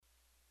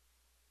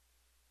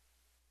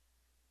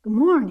Good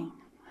morning.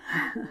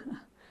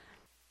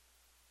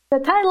 The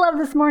title of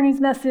this morning's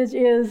message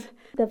is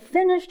The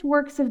Finished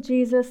Works of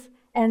Jesus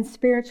and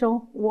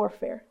Spiritual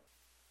Warfare.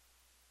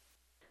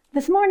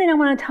 This morning I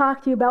want to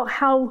talk to you about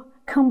how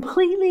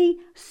completely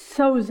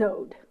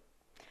sozoed,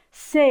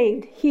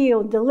 saved,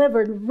 healed,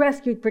 delivered,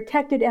 rescued,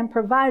 protected, and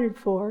provided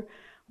for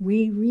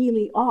we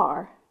really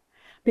are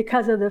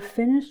because of the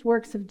finished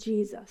works of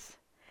Jesus,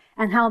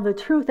 and how the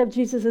truth of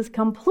Jesus'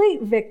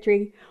 complete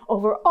victory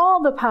over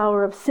all the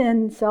power of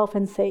sin, self,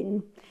 and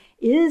Satan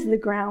is the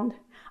ground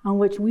on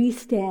which we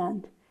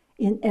stand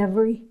in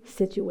every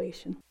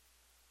situation.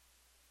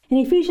 In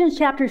Ephesians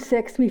chapter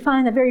 6, we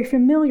find a very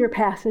familiar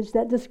passage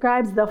that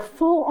describes the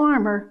full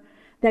armor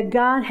that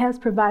God has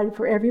provided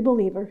for every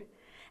believer,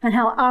 and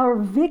how our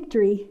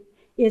victory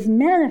is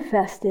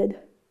manifested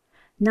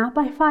not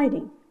by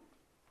fighting,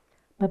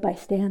 but by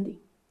standing.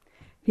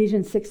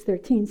 Ephesians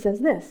 6:13 says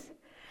this,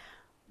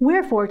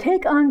 "Wherefore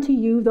take unto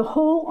you the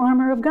whole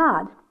armor of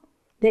God,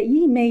 that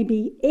ye may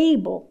be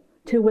able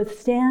to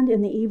withstand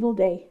in the evil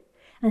day,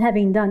 and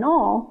having done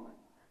all,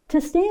 to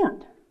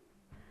stand."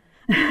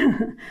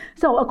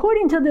 So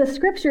according to this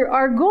scripture,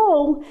 our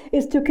goal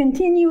is to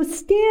continue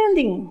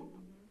standing,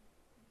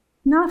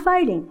 not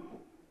fighting,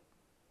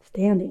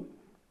 standing.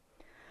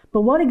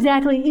 But what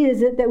exactly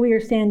is it that we are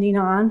standing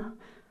on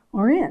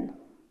or in?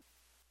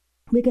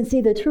 We can see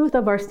the truth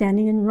of our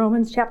standing in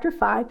Romans chapter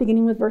 5,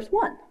 beginning with verse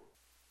 1.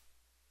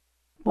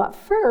 But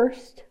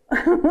first,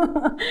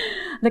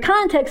 the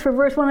context for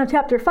verse 1 of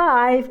chapter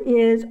 5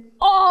 is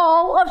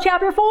all of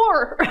chapter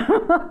 4.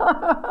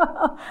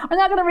 I'm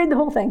not going to read the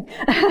whole thing,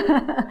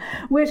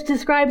 which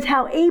describes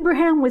how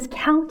Abraham was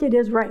counted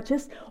as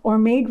righteous or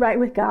made right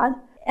with God,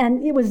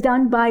 and it was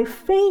done by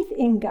faith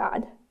in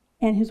God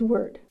and his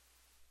word.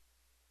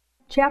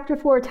 Chapter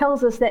 4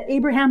 tells us that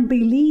Abraham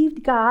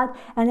believed God,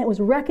 and it was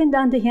reckoned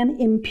unto him,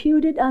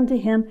 imputed unto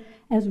him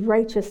as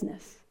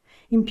righteousness.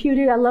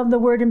 Imputed, I love the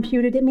word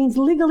imputed. It means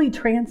legally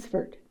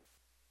transferred.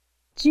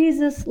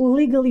 Jesus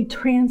legally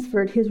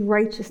transferred his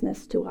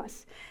righteousness to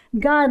us.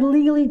 God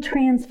legally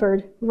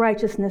transferred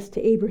righteousness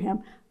to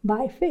Abraham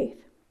by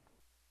faith.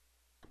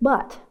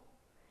 But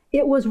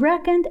it was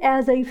reckoned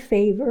as a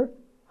favor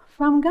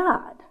from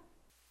God.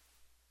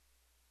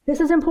 This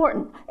is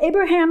important.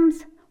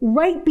 Abraham's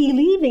right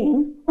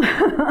believing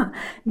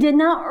did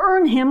not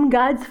earn him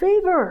God's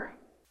favor.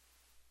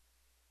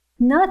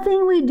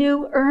 Nothing we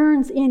do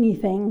earns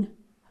anything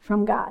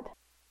from God.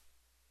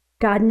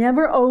 God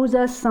never owes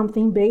us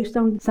something based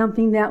on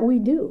something that we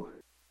do.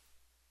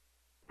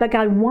 But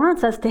God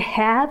wants us to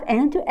have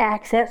and to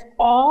access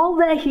all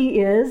that he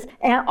is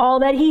and all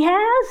that he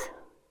has.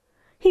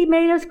 He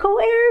made us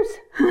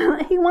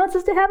co-heirs. He wants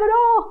us to have it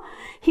all.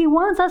 He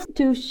wants us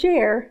to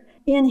share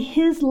in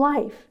his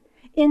life,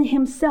 in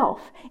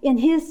himself, in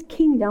his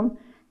kingdom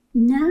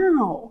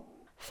now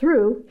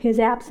through his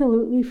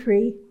absolutely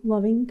free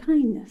loving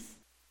kindness,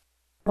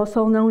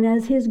 also known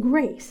as his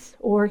grace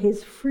or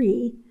his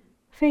free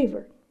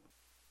favor.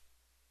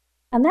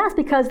 And that's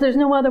because there's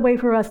no other way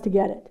for us to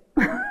get it.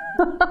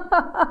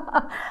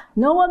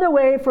 No other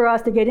way for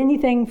us to get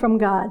anything from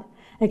God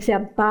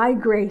except by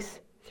grace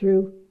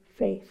through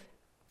faith.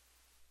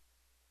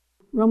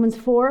 Romans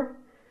 4,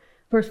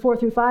 verse 4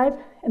 through 5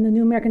 in the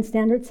New American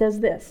Standard says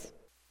this.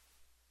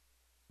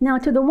 Now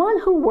to the one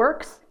who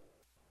works,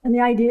 and the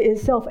idea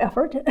is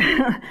self-effort.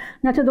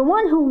 Now to the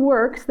one who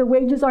works, the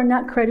wages are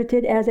not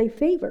credited as a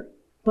favor,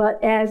 but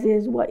as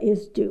is what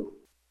is due.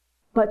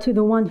 But to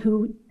the one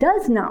who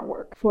does not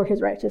work for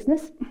his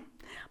righteousness,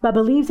 but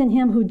believes in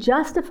him who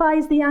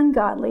justifies the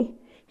ungodly,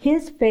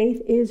 his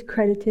faith is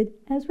credited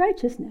as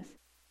righteousness.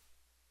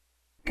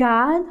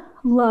 God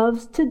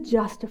loves to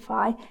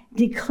justify,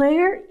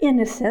 declare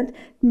innocent,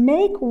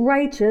 make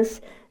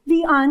righteous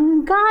the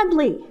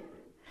ungodly.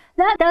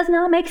 That does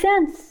not make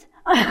sense.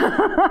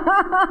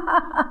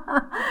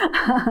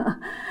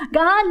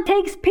 God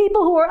takes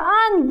people who are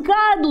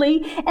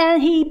ungodly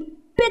and he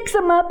picks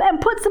them up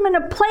and puts them in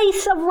a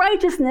place of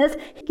righteousness.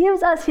 He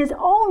gives us his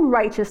own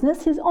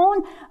righteousness, his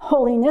own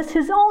holiness,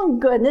 his own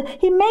goodness.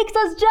 He makes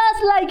us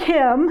just like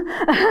him.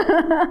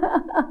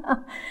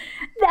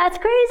 That's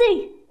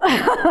crazy.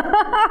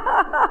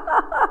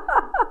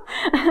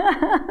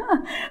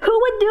 Who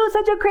would do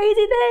such a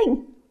crazy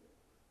thing?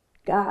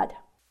 God.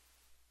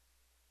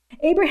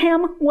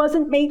 Abraham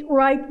wasn't made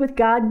right with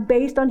God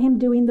based on him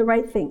doing the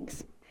right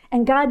things.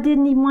 And God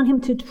didn't even want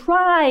him to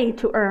try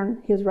to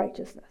earn his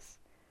righteousness.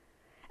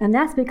 And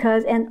that's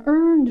because an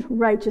earned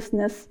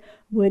righteousness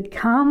would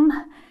come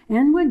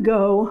and would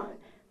go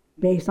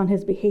based on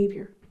his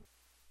behavior.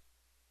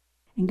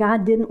 And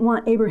God didn't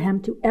want Abraham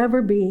to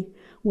ever be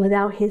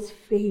without his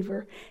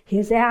favor,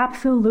 his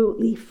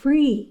absolutely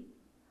free,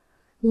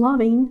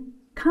 loving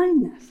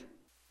kindness.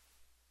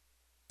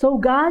 So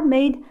God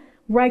made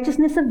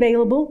righteousness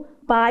available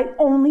by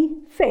only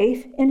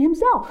faith in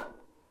himself,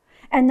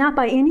 and not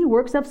by any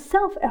works of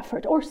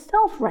self-effort or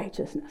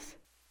self-righteousness.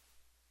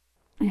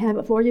 I have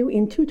it for you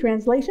in 2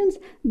 translations,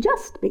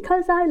 just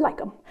because I like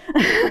them.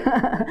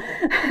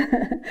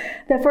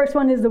 The first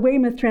one is the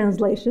Weymouth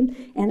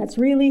translation, and it's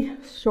really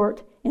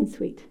short and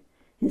sweet.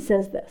 It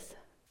says this: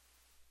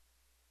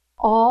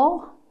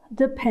 all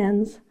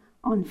depends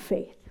on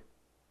faith.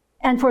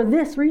 And for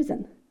this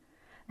reason,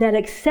 that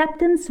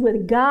acceptance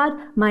with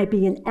God might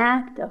be an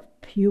act of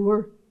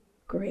pure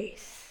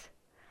grace.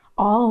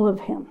 All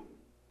of him,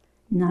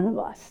 none of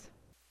us.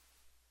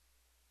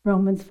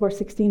 Romans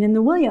 4:16 in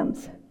the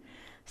Williams.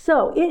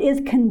 So it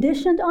is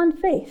conditioned on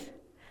faith,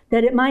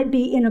 that it might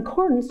be in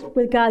accordance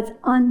with God's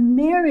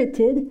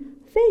unmerited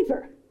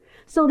favor,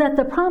 so that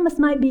the promise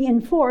might be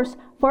in force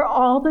for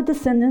all the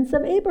descendants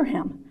of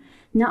Abraham,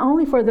 not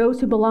only for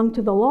those who belong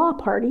to the law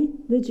party,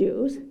 the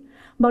Jews,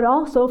 but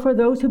also for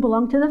those who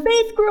belong to the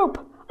faith group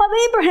of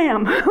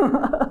Abraham.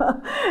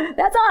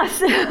 That's us.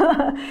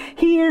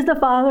 He is the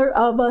father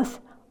of us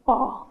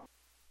all.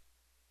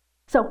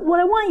 So what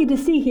I want you to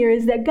see here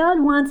is that God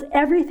wants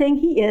everything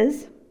he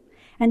is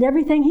and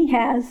everything he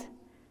has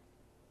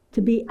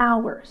to be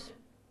ours,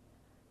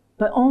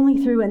 but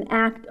only through an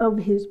act of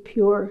his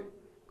pure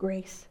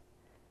grace,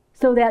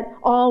 so that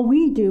all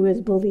we do is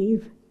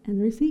believe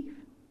and receive.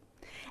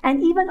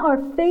 And even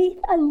our faith,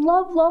 I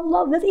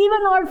love this,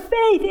 even our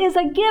faith is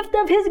a gift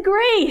of his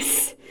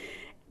grace.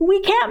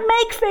 We can't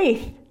make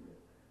faith.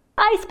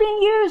 I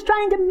spent years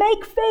trying to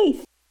make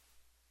faith.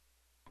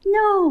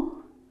 No.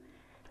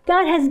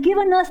 God has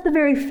given us the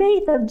very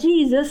faith of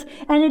Jesus,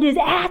 and it is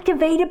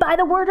activated by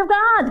the Word of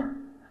God.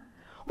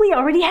 We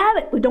already have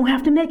it. We don't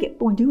have to make it,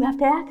 but we do have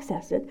to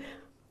access it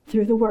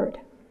through the Word.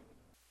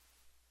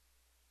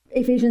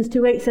 Ephesians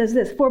 2:8 says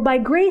this: for by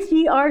grace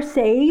ye are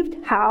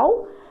saved.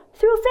 How?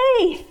 Through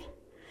faith.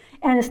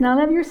 And it's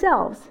not of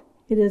yourselves.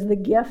 It is the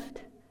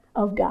gift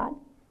of God.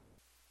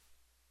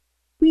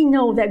 We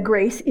know that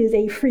grace is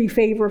a free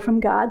favor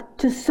from God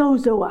to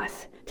sozo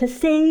us, to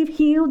save,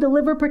 heal,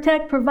 deliver,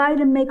 protect,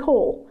 provide, and make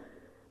whole.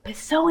 But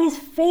so is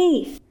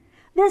faith.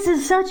 This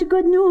is such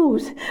good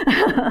news.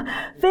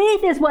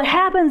 Faith is what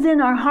happens in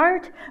our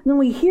heart when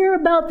we hear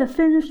about the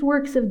finished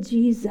works of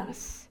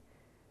Jesus.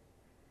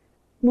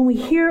 When we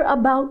hear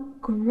about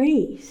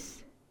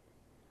grace,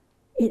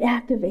 it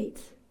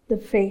activates the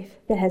faith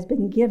that has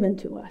been given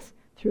to us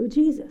through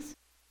Jesus.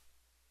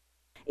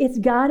 It's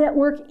God at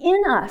work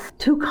in us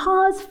to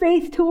cause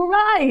faith to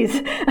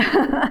arise.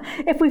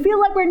 If we feel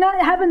like we're not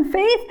having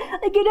faith,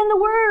 get in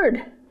the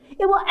Word.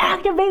 It will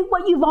activate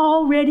what you've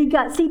already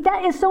got. See,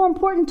 that is so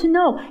important to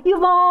know.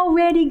 You've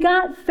already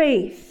got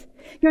faith.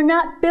 You're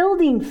not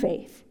building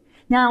faith.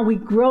 Now, we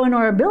grow in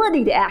our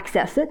ability to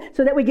access it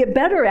so that we get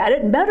better at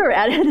it and better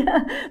at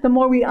it the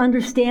more we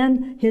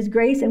understand his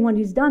grace and what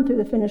he's done through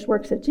the finished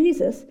works of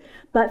Jesus.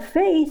 But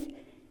faith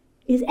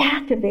is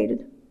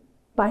activated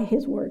by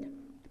his word,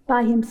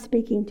 by him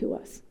speaking to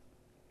us.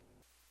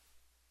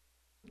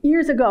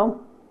 Years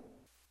ago,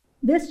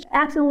 this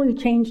absolutely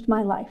changed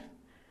my life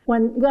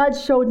when God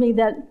showed me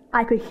that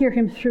I could hear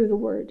him through the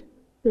word,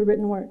 the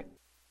written word.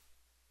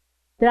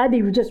 That I'd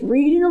be just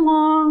reading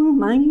along,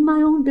 minding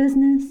my own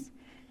business,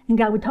 and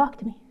God would talk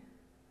to me.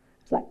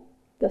 It's like,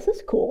 this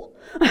is cool.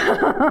 And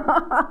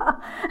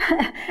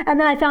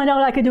then I found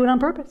out I could do it on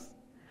purpose.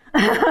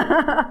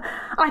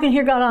 I can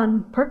hear God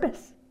on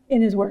purpose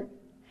in his word.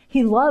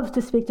 He loves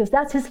to speak to us.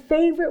 That's his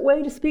favorite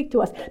way to speak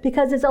to us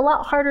because it's a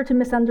lot harder to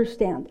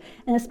misunderstand.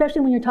 And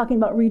especially when you're talking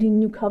about reading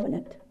New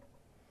Covenant.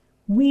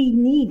 We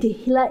need to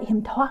let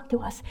him talk to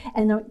us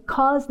and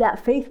cause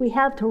that faith we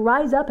have to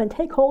rise up and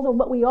take hold of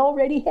what we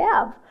already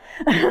have.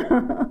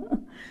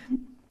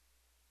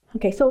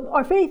 Okay, so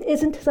our faith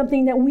isn't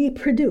something that we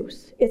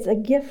produce. It's a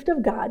gift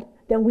of God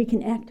that we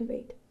can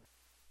activate.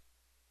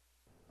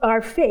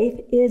 Our faith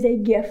is a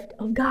gift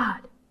of God.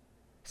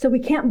 So we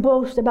can't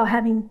boast about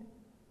having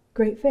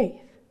great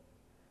faith.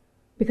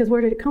 Because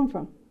where did it come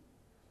from?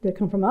 Did it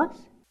come from us?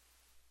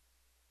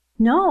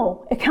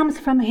 No, it comes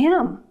from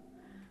him.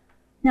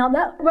 Now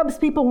that rubs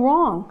people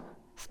wrong,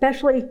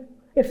 especially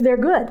if they're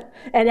good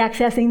at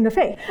accessing the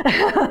faith.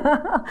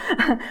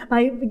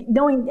 By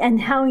knowing and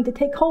having to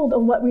take hold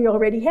of what we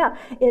already have.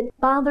 It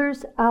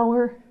bothers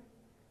our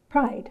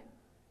pride.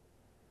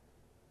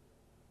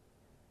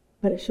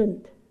 But it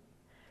shouldn't.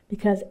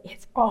 Because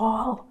it's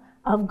all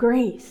of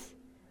grace.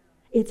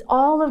 It's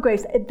all of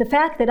grace. The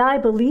fact that I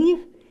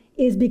believe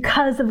is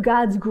because of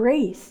God's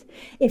grace.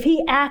 If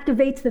he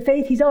activates the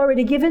faith he's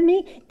already given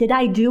me, did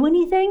I do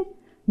anything?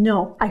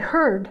 No, I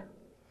heard.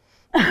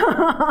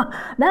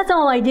 That's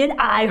all I did.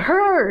 I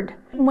heard.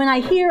 When I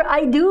hear,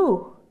 I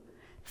do.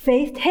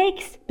 Faith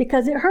takes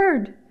because it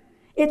heard.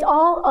 It's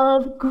all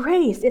of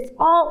grace. It's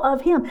all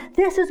of him.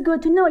 This is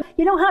good to know.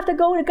 You don't have to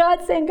go to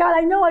God saying, God,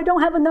 I know I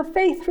don't have enough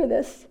faith for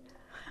this.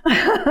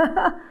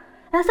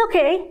 That's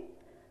okay.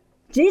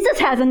 Jesus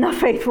has enough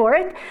faith for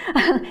it.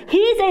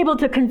 He's able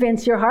to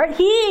convince your heart.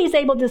 He's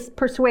able to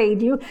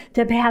persuade you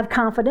to have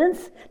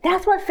confidence.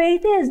 That's what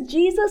faith is.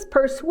 Jesus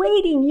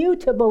persuading you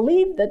to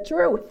believe the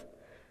truth.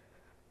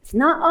 It's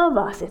not of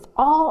us. It's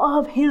all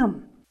of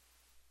him.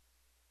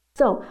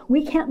 So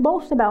we can't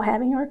boast about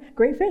having our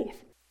great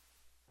faith.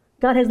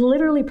 God has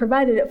literally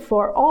provided it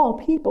for all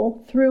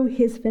people through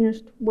his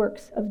finished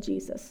works of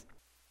Jesus.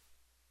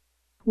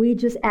 We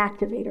just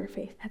activate our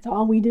faith. That's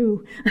all we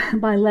do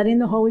by letting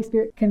the Holy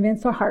Spirit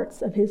convince our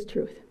hearts of his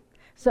truth.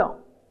 So,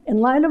 in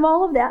light of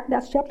all of that,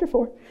 that's chapter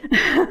 4.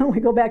 We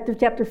go back to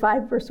chapter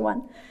 5, verse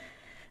 1.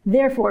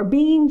 Therefore,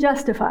 being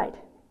justified,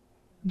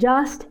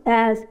 just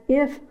as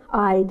if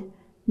I'd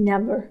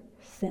never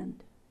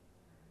sinned.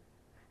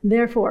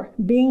 Therefore,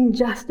 being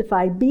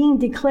justified, being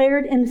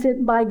declared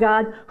innocent by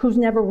God, who's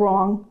never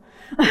wrong.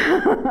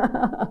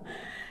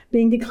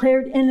 Being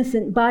declared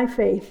innocent by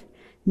faith,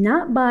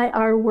 not by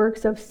our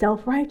works of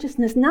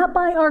self-righteousness, not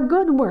by our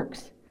good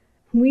works.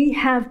 We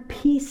have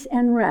peace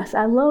and rest.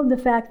 I love the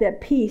fact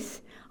that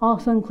peace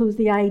also includes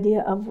the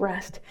idea of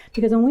rest.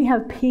 Because when we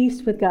have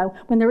peace with God,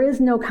 when there is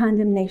no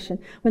condemnation,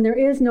 when there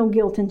is no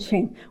guilt and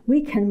shame,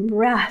 we can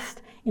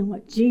rest in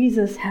what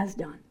Jesus has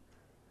done.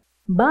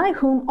 By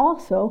whom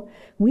also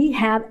we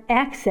have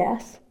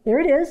access, there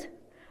it is,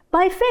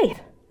 by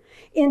faith,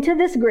 into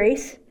this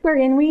grace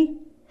wherein we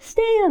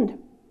stand.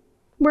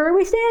 Where are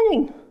we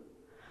standing?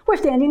 We're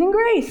standing in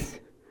grace.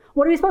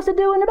 What are we supposed to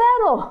do in a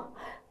battle?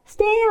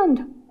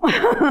 Stand.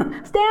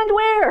 Stand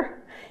where?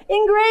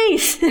 In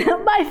grace,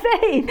 by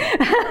faith.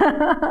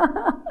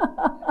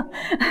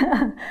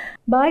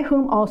 By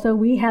whom also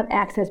we have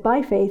access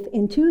by faith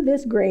into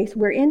this grace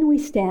wherein we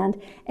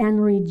stand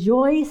and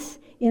rejoice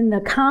in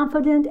the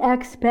confident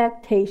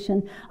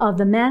expectation of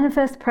the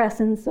manifest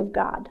presence of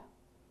God.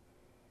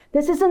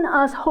 This isn't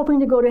us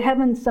hoping to go to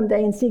heaven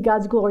someday and see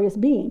God's glorious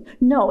being.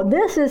 No,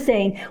 this is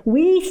saying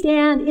we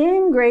stand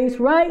in grace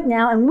right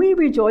now and we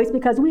rejoice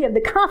because we have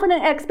the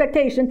confident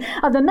expectation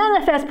of the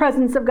manifest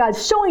presence of God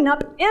showing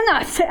up in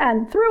us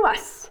and through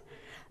us.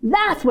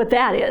 That's what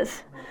that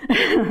is.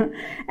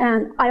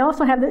 And I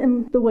also have it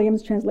in the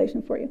Williams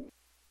translation for you.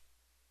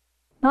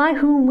 By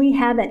whom we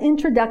have an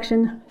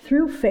introduction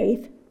through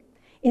faith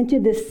into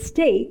this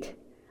state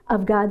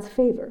of God's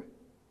favor,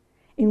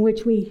 in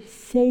which we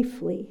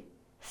safely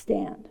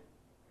stand.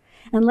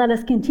 And let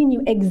us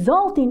continue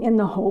exulting in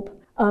the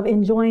hope of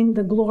enjoying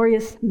the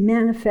glorious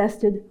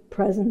manifested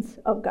presence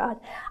of God.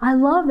 I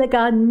love that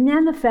God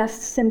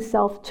manifests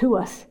himself to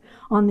us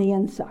on the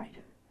inside.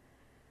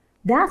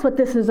 That's what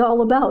this is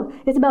all about.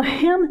 It's about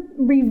him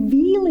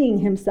revealing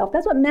himself.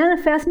 That's what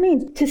manifest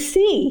means, to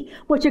see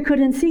what you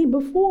couldn't see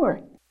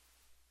before.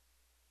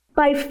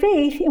 By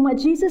faith in what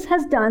Jesus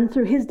has done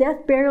through his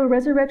death, burial,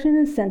 resurrection,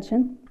 and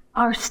ascension,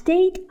 our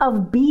state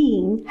of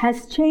being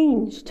has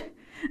changed.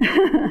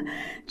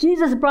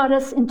 Jesus brought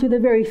us into the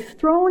very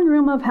throne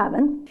room of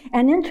heaven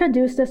and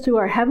introduced us to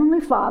our Heavenly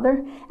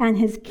Father and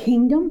his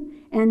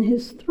kingdom and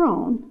his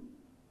throne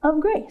of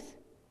grace.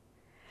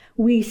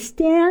 We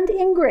stand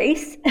in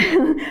grace.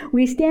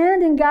 We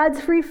stand in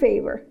God's free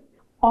favor,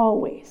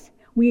 always.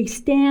 We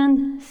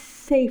stand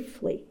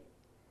safely,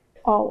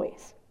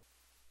 always.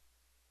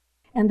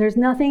 And there's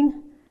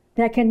nothing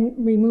that can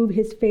remove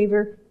his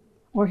favor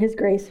or his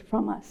grace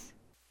from us.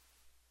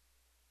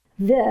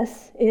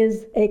 This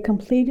is a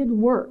completed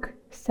work.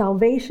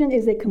 Salvation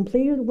is a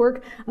completed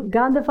work of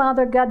God the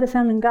Father, God the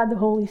Son, and God the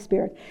Holy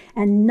Spirit.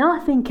 And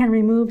nothing can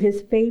remove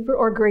his favor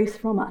or grace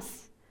from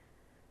us.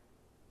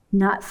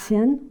 Not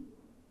sin,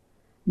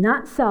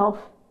 not self,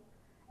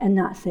 and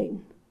not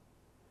Satan.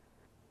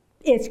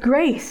 It's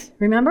grace,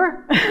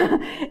 remember?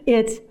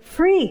 It's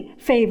free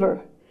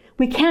favor.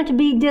 We can't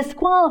be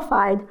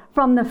disqualified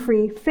from the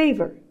free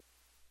favor.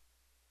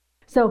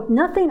 So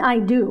nothing I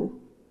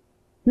do,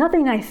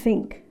 nothing I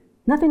think,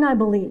 nothing I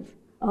believe,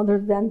 other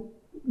than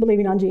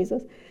believing on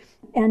Jesus,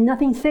 and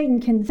nothing Satan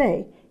can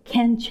say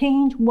can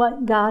change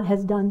what God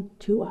has done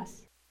to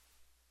us.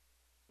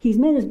 He's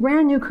made us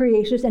brand new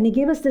creations, and he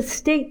gave us the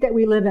state that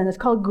we live in. It's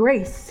called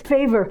grace,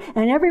 favor,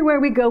 and everywhere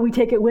we go, we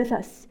take it with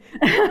us.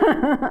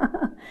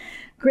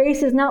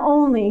 Grace is not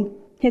only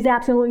his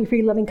absolutely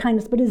free loving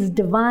kindness, but his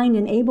divine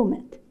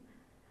enablement.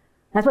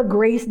 That's what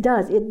grace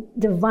does. It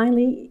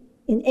divinely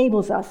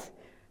enables us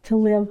to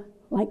live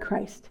like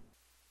Christ.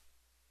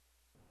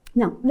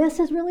 Now, this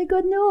is really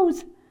good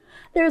news.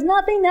 There's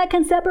nothing that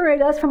can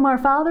separate us from our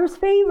Father's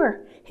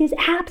favor. He's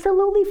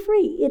absolutely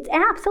free. It's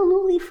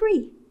absolutely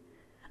free.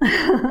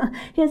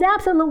 His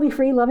absolutely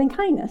free loving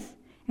kindness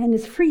and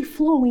his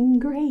free-flowing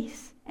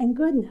grace and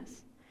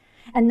goodness.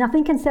 And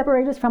nothing can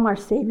separate us from our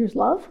Savior's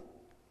love,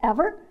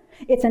 ever.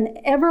 It's an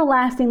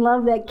everlasting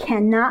love that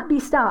cannot be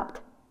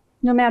stopped,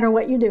 no matter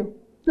what you do,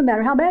 no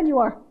matter how bad you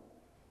are.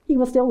 He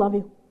will still love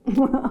you.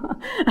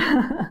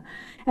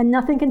 And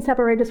nothing can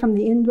separate us from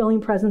the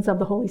indwelling presence of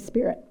the Holy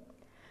Spirit,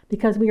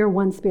 because we are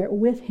one spirit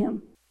with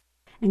him.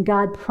 And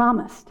God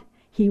promised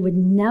he would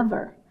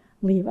never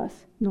leave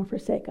us nor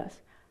forsake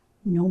us,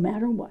 no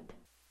matter what.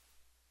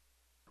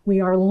 We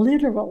are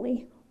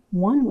literally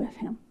one with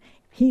him.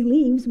 If he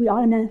leaves, we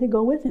automatically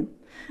go with him.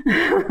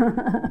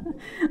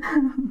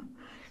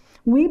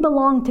 We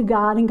belong to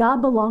God, and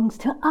God belongs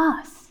to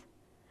us.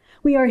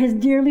 We are his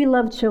dearly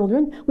loved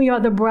children. We are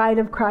the bride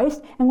of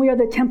Christ, and we are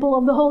the temple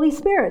of the Holy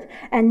Spirit.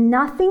 And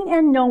nothing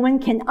and no one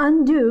can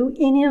undo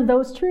any of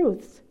those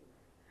truths.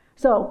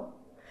 So,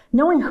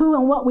 Knowing who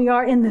and what we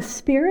are in the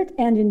Spirit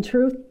and in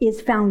truth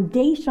is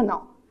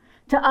foundational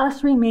to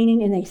us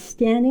remaining in a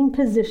standing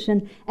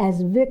position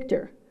as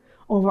victor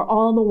over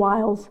all the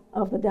wiles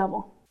of the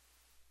devil.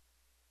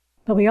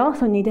 But we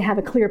also need to have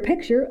a clear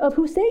picture of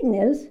who Satan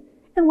is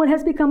and what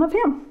has become of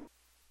him.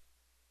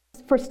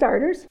 For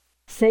starters,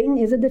 Satan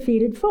is a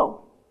defeated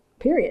foe,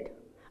 period.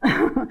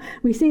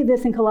 We see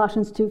this in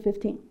Colossians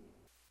 2:15.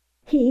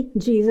 He,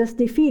 Jesus,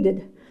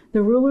 defeated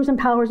the rulers and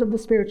powers of the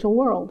spiritual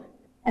world,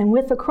 and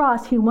with the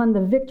cross he won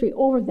the victory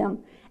over them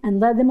and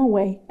led them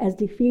away as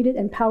defeated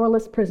and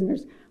powerless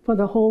prisoners for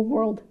the whole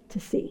world to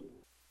see.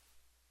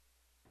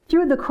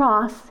 Through the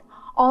cross,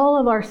 all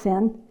of our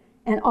sin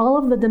and all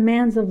of the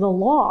demands of the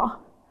law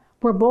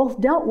were both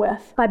dealt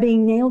with by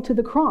being nailed to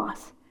the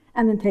cross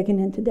and then taken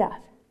into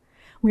death.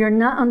 We are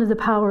not under the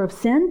power of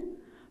sin,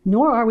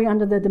 nor are we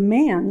under the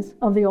demands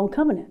of the old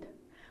covenant.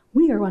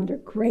 We are under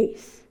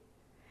grace,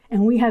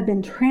 and we have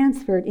been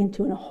transferred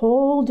into a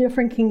whole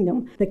different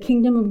kingdom, the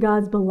kingdom of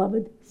God's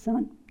beloved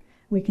Son.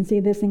 We can see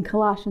this in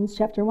Colossians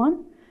chapter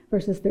 1,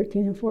 verses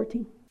 13 and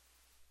 14.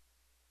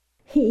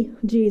 He,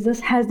 Jesus,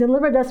 has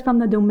delivered us from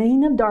the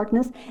domain of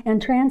darkness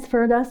and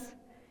transferred us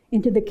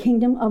into the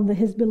kingdom of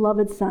his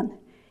beloved Son,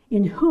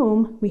 in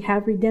whom we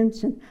have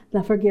redemption,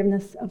 the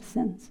forgiveness of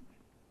sins.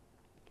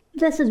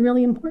 This is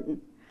really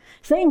important.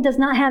 Satan does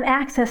not have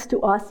access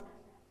to us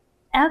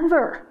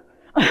ever.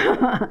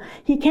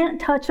 He can't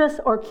touch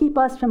us or keep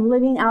us from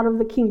living out of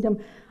the kingdom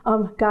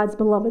of God's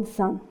beloved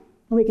Son.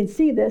 And we can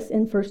see this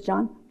in 1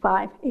 John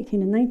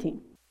 5:18 and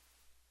 19.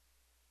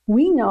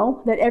 We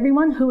know that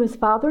everyone who is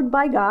fathered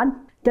by God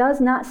does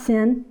not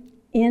sin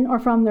in or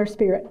from their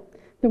spirit.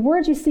 The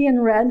words you see in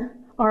red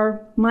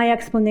are my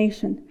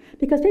explanation.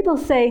 Because people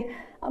say,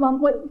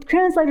 what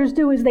translators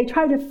do is they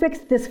try to fix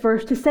this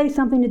verse to say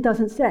something it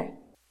doesn't say.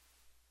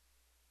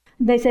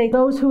 They say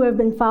those who have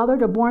been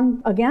fathered or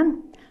born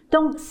again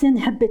don't sin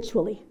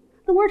habitually.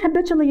 The word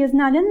habitually is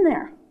not in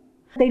there.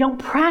 They don't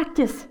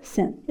practice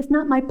sin. It's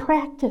not my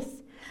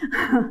practice.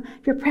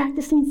 If you're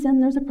practicing sin,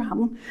 there's a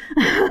problem.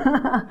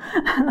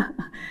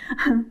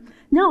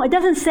 No, it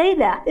doesn't say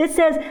that. It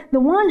says the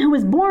one who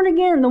is born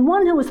again, the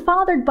one who is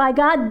fathered by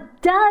God,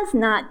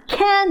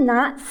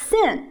 cannot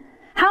sin.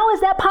 How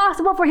is that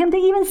possible for him to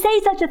even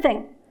say such a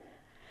thing?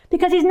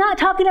 Because he's not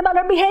talking about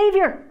our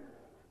behavior.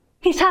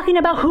 He's talking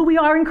about who we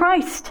are in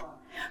Christ.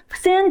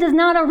 Sin does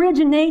not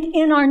originate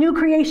in our new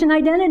creation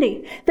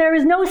identity. There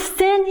is no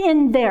sin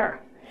in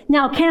there.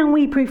 Now, can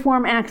we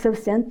perform acts of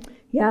sin?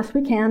 Yes,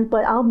 we can,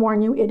 but I'll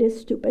warn you, it is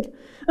stupid.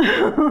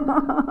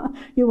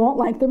 You won't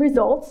like the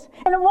results,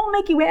 and it won't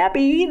make you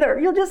happy either.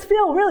 You'll just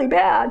feel really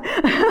bad.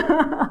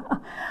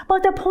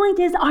 But the point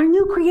is, our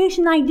new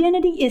creation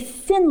identity is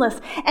sinless,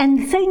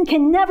 and Satan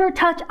can never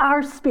touch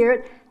our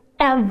spirit,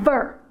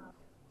 ever.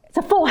 It's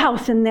a full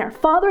house in there.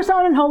 Father,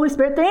 Son, and Holy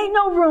Spirit. There ain't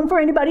no room for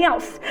anybody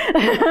else.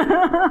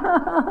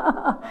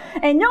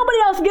 And nobody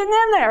else getting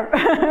in there.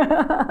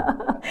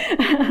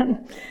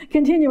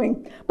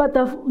 Continuing. But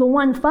the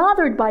one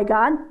fathered by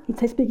God,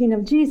 he's speaking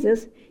of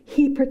Jesus,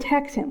 he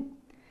protects him.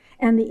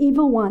 And the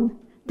evil one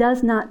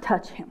does not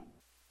touch him.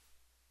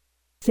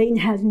 Satan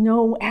has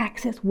no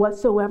access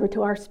whatsoever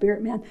to our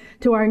spirit man,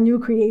 to our new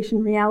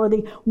creation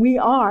reality. We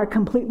are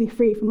completely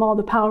free from all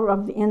the power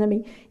of the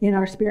enemy in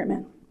our spirit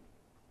man.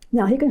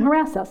 Now, he can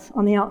harass us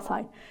on the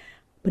outside,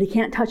 but he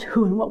can't touch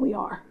who and what we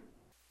are.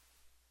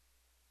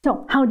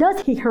 So, how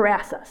does he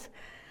harass us?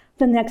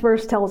 The next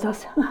verse tells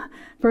us,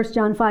 1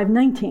 John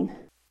 5:19.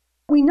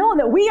 We know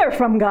that we are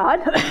from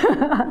God.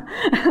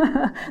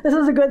 This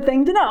is a good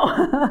thing to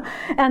know.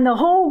 And the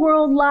whole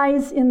world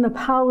lies in the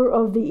power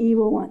of the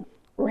evil one.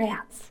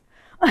 Rats.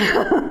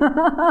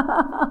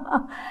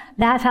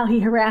 That's how he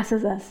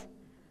harasses us,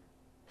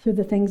 through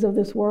the things of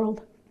this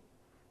world.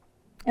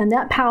 And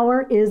that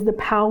power is the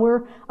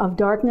power of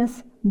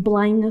darkness,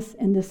 blindness,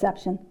 and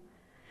deception.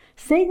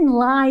 Satan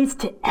lies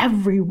to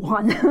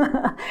everyone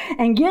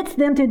and gets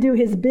them to do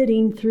his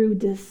bidding through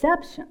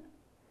deception.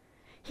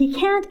 He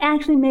can't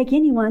actually make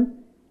anyone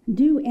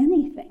do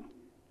anything.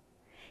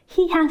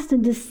 He has to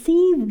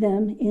deceive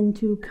them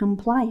into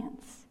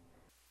compliance.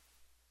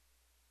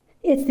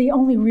 It's the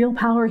only real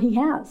power he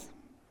has.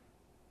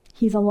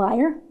 He's a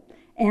liar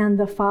and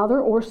the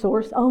father or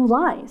source of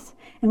lies.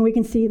 And we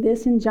can see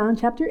this in John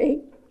chapter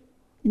 8.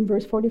 In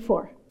verse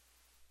 44.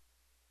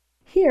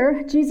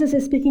 Here, Jesus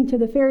is speaking to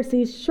the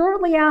Pharisees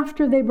shortly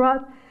after they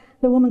brought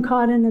the woman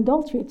caught in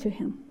adultery to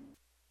him.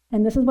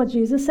 And this is what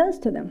Jesus says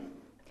to them.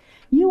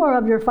 You are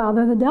of your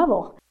father the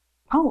devil.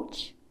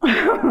 Ouch.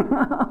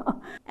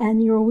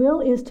 And your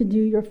will is to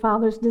do your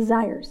father's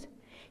desires.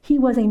 He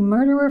was a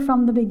murderer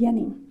from the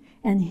beginning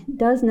and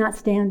does not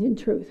stand in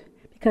truth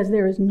because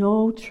there is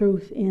no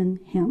truth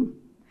in him.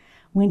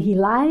 When he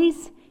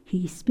lies,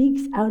 he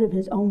speaks out of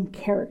his own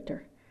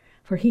character.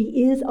 For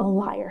he is a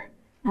liar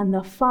and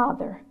the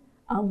father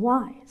of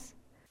lies.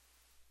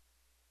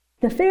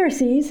 The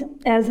Pharisees,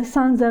 as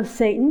sons of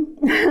Satan,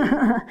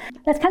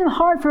 that's kind of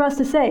hard for us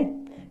to say.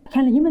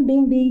 Can a human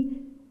being be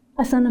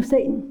a son of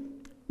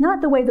Satan?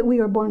 Not the way that we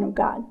are born of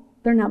God.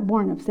 They're not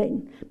born of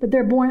Satan, but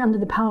they're born under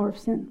the power of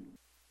sin.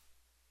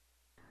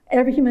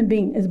 Every human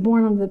being is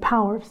born under the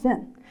power of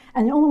sin.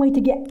 And the only way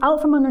to get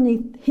out from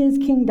underneath his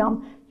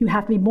kingdom, you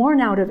have to be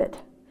born out of it.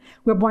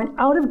 We're born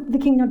out of the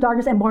kingdom of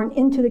darkness and born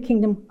into the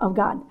kingdom of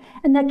God.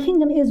 And that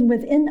kingdom is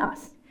within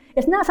us.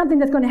 It's not something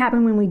that's going to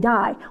happen when we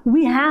die.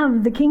 We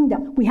have the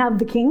kingdom. We have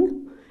the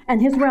king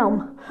and his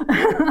realm.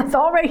 It's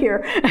all right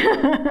here.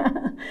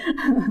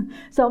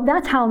 So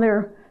that's how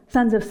they're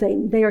sons of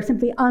Satan. They are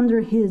simply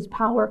under his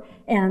power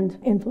and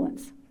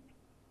influence.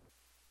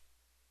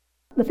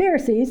 The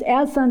Pharisees,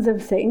 as sons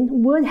of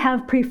Satan, would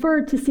have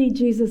preferred to see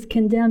Jesus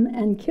condemn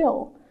and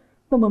kill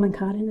the woman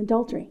caught in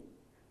adultery,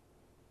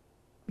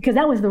 because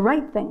that was the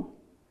right thing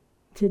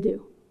to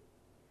do.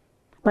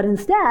 But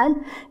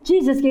instead,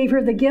 Jesus gave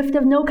her the gift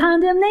of no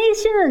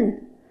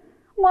condemnation.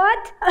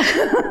 What?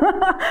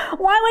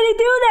 Why would he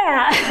do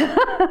that?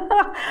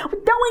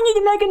 Don't we need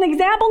to make an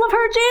example of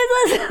her,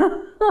 Jesus?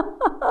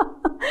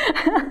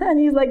 And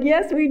he's like,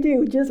 yes, we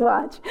do. Just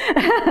watch.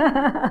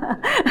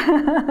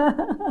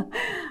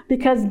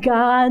 Because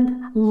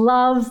God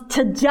loves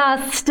to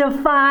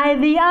justify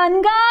the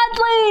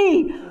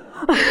ungodly.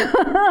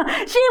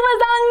 She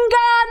was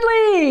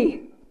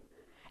ungodly.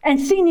 And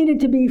she needed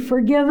to be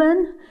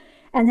forgiven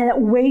and that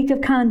weight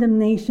of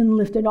condemnation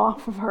lifted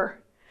off of her.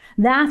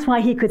 That's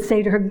why he could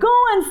say to her, go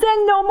and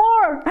sin no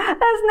more.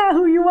 That's not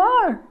who you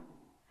are.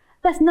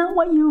 That's not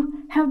what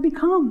you have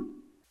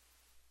become.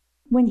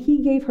 When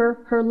he gave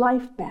her her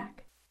life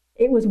back,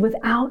 it was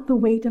without the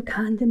weight of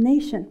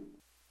condemnation.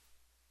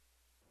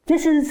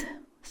 This is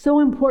so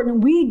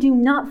important. We do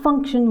not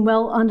function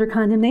well under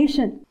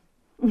condemnation.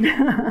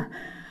 And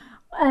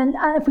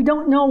if we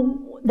don't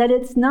know that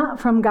it's not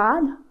from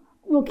God,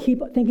 we'll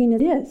keep thinking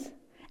it is.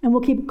 And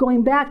we'll keep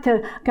going back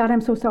to, God, I'm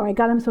so sorry.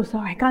 God, I'm so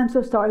sorry. God, I'm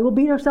so sorry. We'll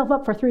beat ourselves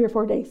up for 3 or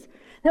 4 days.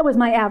 That was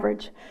my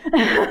average.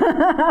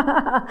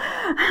 God,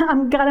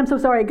 I'm so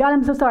sorry. God,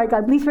 I'm so sorry.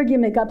 God, please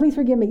forgive me. God, please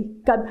forgive me.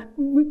 God,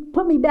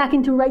 put me back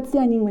into right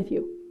standing with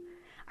you.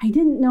 I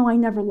didn't know I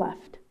never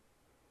left.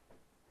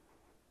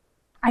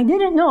 I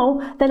didn't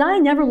know that I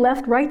never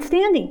left right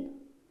standing.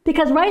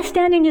 Because right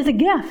standing is a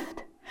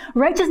gift.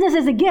 Righteousness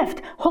is a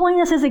gift.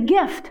 Holiness is a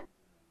gift.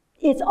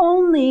 It's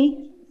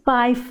only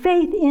by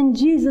faith in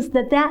Jesus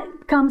that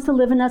comes to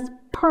live in us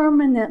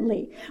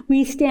permanently.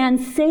 We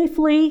stand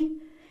safely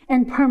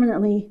and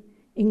permanently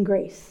in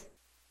grace.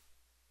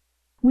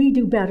 We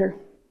do better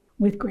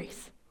with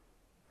grace.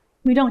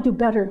 We don't do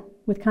better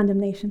with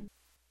condemnation.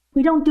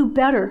 We don't do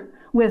better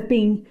with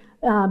being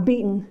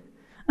beaten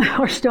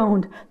or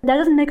stoned. That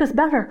doesn't make us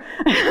better.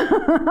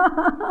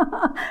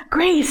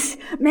 Grace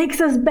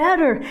makes us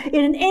better. It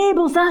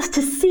enables us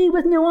to see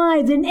with new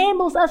eyes. It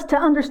enables us to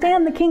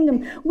understand the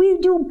kingdom. We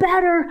do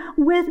better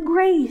with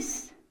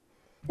grace.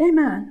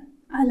 Amen.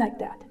 I like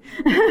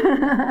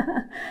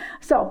that.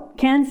 So,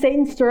 can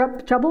Satan stir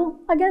up trouble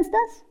against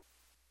us?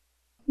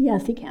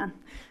 Yes, he can.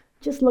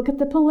 Just look at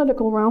the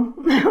political realm.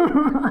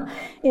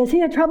 Is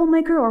he a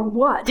troublemaker or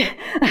what?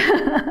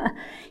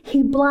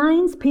 He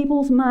blinds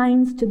people's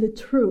minds to the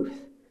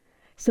truth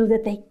so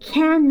that they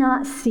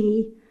cannot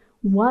see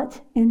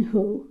what and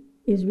who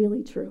is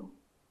really true.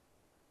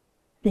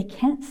 They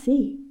can't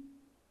see.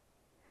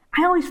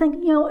 I always think,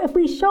 if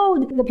we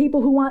showed the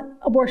people who want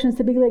abortions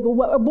to be legal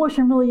what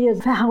abortion really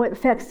is, how it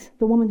affects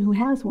the woman who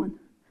has one,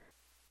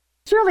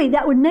 surely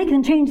that would make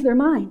them change their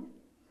mind.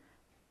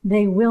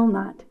 They will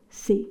not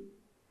see.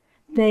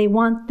 They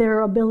want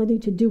their ability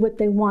to do what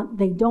they want.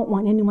 They don't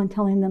want anyone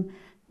telling them,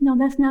 no,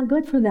 that's not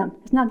good for them.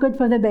 It's not good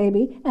for the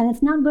baby, and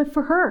it's not good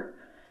for her.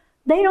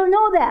 They don't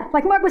know that.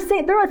 Like Mark was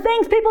saying, there are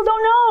things people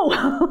don't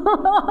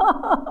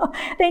know.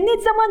 They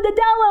need someone to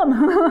tell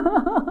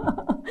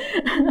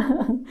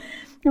them.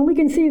 And we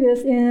can see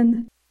this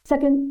in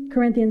 2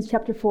 Corinthians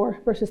chapter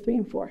 4, verses 3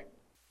 and 4.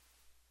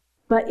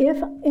 But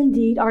if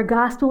indeed our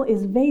gospel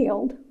is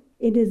veiled,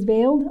 it is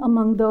veiled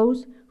among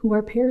those who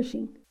are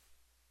perishing,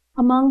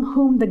 among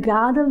whom the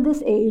God of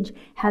this age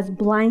has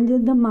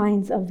blinded the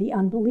minds of the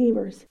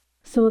unbelievers,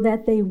 so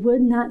that they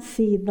would not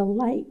see the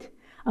light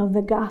of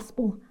the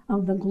gospel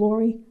of the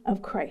glory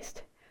of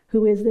Christ,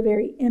 who is the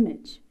very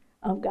image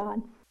of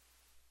God.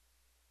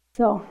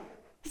 So,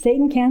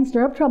 Satan can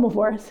stir up trouble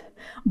for us,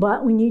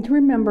 but we need to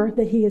remember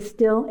that he is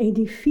still a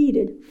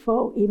defeated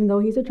foe, even though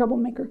he's a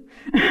troublemaker.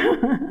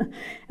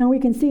 And we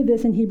can see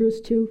this in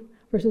Hebrews 2,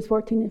 verses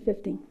 14 and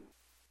 15.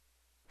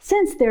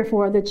 Since,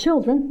 therefore, the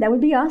children, that would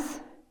be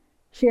us,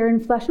 share in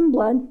flesh and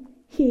blood,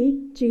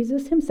 he,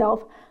 Jesus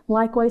himself,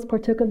 likewise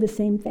partook of the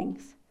same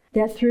things,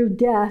 that through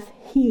death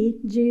he,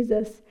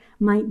 Jesus,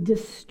 might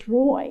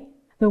destroy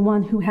the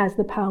one who has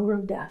the power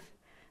of death,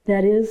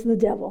 that is, the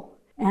devil,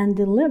 and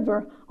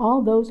deliver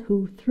all those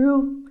who,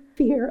 through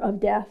fear of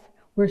death,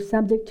 were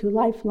subject to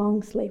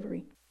lifelong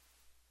slavery.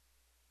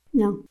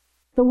 Now,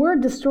 the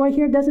word destroy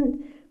here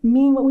doesn't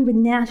mean what we would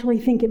naturally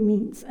think it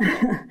means.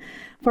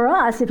 For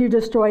us, if you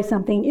destroy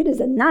something, it is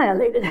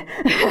annihilated.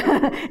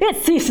 It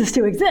ceases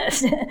to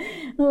exist.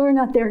 We're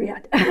not there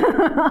yet.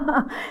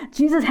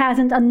 Jesus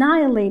hasn't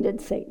annihilated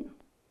Satan,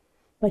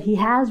 but he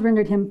has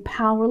rendered him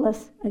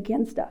powerless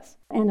against us.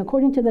 And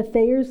according to the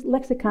Thayer's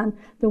lexicon,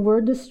 the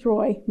word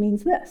destroy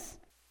means this: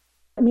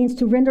 It means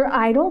to render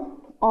idle.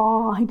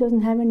 Oh, he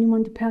doesn't have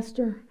anyone to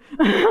pester.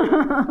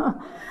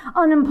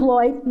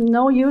 Unemployed,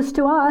 no use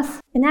to us.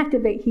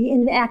 Inactivate, he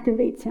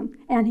inactivates him,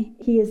 and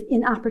he is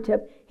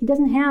inoperative. He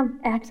doesn't have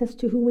access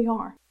to who we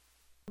are.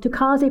 To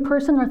cause a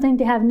person or thing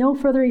to have no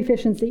further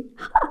efficiency.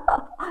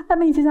 That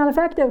means he's not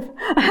effective.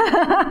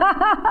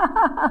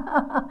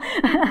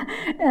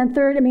 And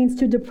third, it means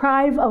to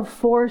deprive of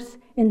force,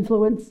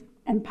 influence,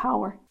 and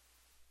power.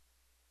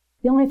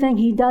 The only thing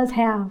he does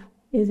have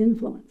is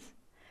influence,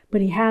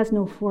 but he has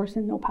no force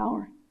and no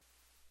power.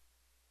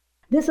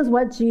 This is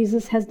what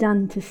Jesus has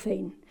done to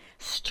Satan.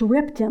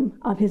 Stripped him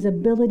of his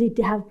ability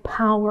to have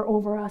power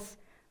over us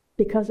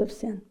because of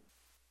sin.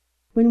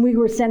 When we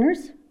were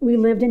sinners, we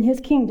lived in his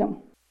kingdom.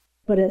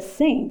 But as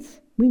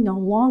saints, we no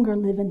longer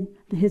live in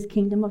his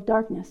kingdom of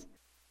darkness.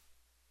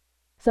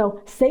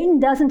 So Satan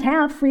doesn't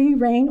have free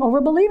reign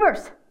over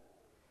believers,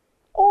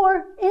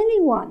 or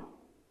anyone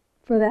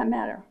for that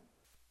matter.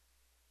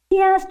 He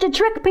has to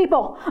trick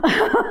people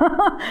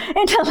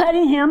into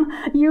letting him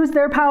use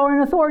their power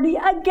and authority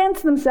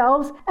against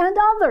themselves and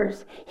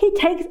others. He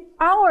takes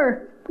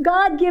our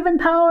God-given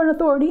power and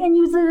authority and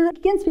uses it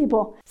against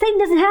people. Satan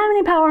doesn't have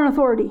any power and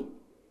authority.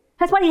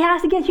 That's why he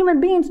has to get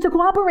human beings to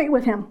cooperate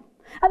with him.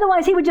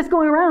 Otherwise, he would just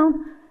go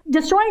around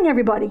destroying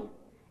everybody.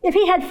 If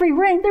he had free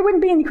reign, there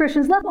wouldn't be any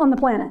Christians left on the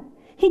planet.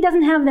 He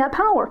doesn't have that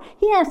power.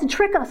 He has to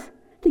trick us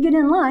to get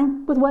in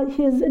line with what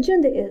his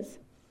agenda is.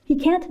 He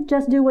can't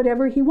just do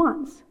whatever he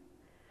wants.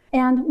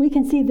 And we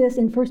can see this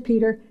in 1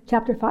 Peter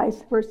chapter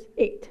 5, verse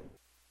 8.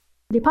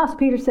 The Apostle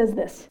Peter says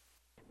this,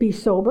 "Be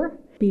sober,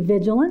 be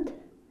vigilant,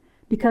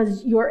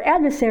 because your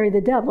adversary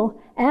the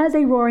devil, as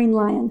a roaring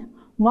lion,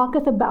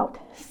 walketh about,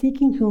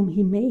 seeking whom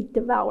he may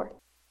devour."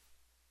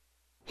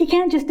 He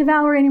can't just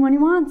devour anyone he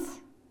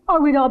wants, or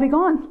we'd all be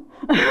gone.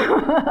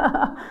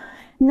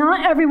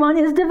 Not everyone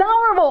is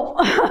devourable.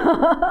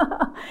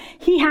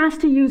 He has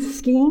to use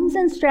schemes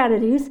and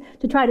strategies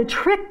to try to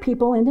trick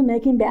people into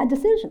making bad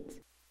decisions.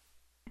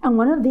 And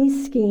one of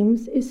these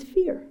schemes is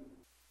fear.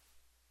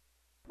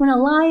 When a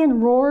lion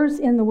roars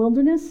in the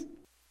wilderness,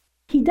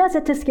 he does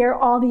it to scare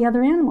all the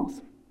other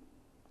animals.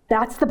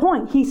 That's the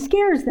point. He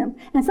scares them.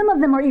 And some of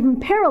them are even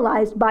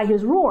paralyzed by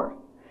his roar.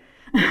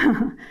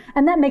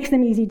 And that makes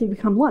them easy to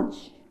become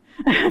lunch.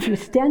 If you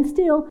stand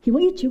still, he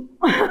will eat you.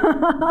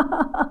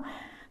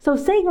 So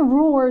Satan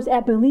roars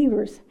at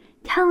believers,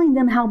 telling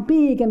them how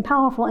big and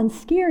powerful and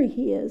scary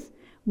he is,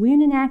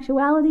 when in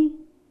actuality,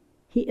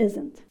 he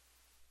isn't.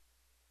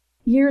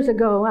 Years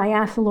ago, I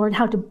asked the Lord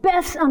how to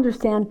best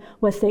understand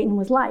what Satan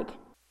was like.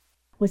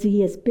 Was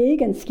he as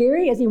big and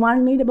scary as he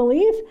wanted me to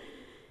believe?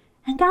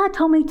 And God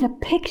told me to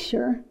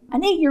picture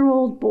an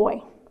 8-year-old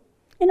boy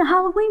in a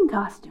Halloween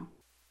costume,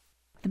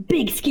 with a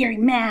big scary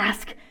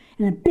mask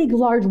and a big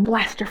large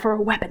blaster for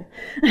a weapon.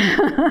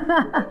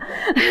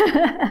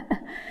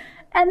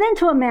 And then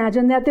to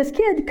imagine that this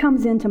kid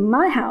comes into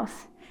my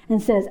house and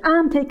says,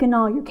 "I'm taking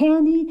all your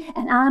candy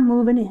and I'm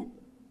moving in."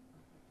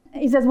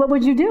 He says, "What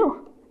would you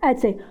do?" I'd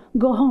say,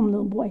 "Go home,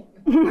 little boy.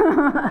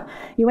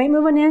 You ain't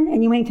moving in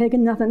and you ain't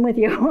taking nothing with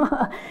you."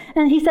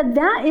 And he said,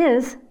 that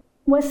is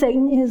what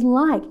Satan is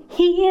like.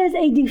 He is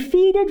a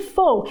defeated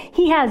foe.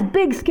 He has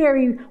big,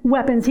 scary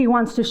weapons he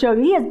wants to show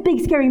you. He has big,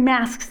 scary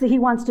masks that he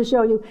wants to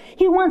show you.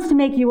 He wants to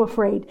make you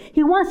afraid.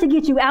 He wants to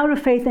get you out of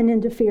faith and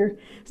into fear.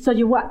 So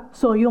you what?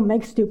 So you'll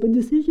make stupid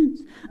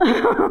decisions.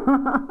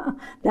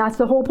 That's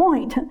the whole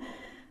point.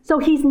 So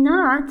he's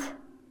not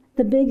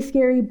the big,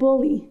 scary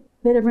bully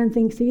that everyone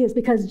thinks he is,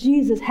 because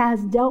Jesus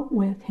has dealt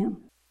with him.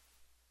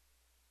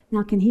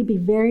 Now, can he be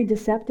very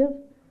deceptive?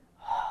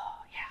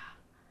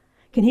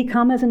 Can he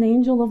come as an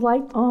angel of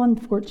light? Oh,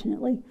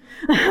 unfortunately.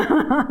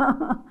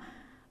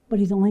 But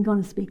he's only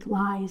going to speak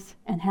lies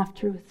and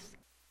half-truths.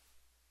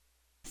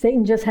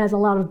 Satan just has a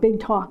lot of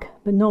big talk,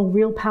 but no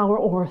real power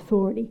or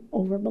authority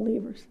over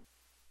believers.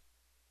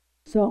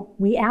 So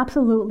we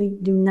absolutely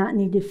do not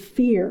need to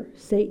fear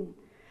Satan,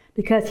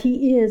 because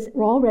he is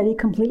already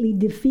completely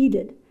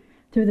defeated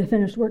through the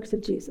finished works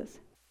of Jesus.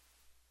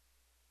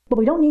 But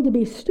we don't need to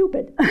be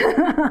stupid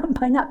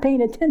by not paying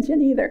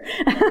attention either.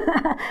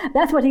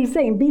 That's what he's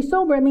saying. Be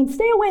sober. It means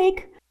stay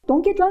awake.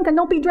 Don't get drunk and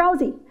don't be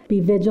drowsy. Be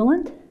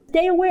vigilant.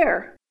 Stay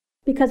aware.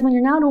 Because when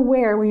you're not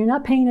aware, when you're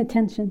not paying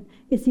attention,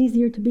 it's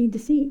easier to be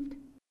deceived.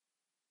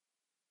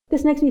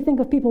 This makes me think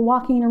of people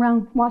walking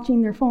around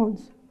watching their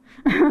phones.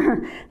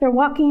 They're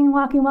walking.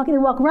 They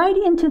walk right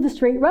into the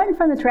street, right in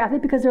front of the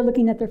traffic, because they're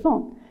looking at their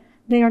phone.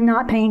 They are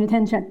not paying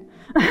attention.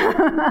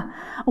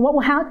 What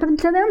will happen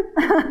to them?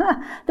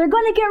 They're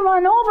going to get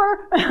run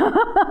over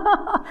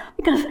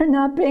because they're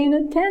not paying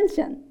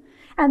attention.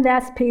 And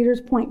that's Peter's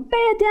point.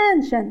 Pay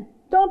attention.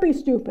 Don't be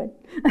stupid.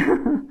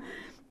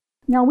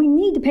 Now, we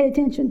need to pay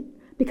attention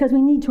because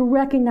we need to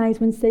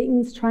recognize when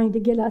Satan's trying to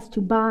get us to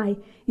buy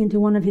into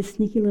one of his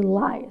sneaky little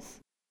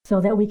lies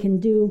so that we can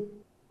do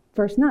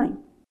verse 9.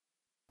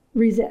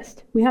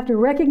 Resist. We have to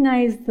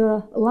recognize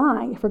the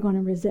lie if we're going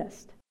to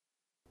resist.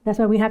 That's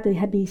why we have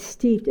to be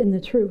steeped in the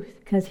truth,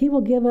 because he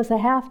will give us a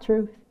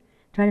half-truth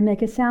try to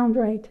make it sound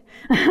right.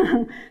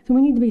 So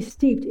we need to be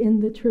steeped in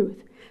the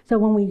truth. So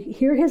when we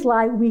hear his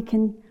lie, we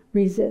can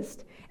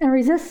resist. And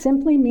resist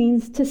simply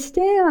means to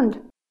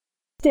stand.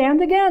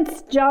 Stand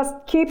against. Just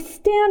keep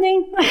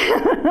standing.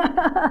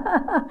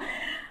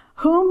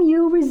 Whom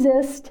you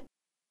resist,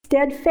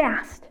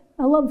 steadfast.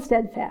 I love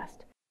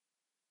steadfast.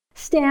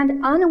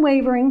 Stand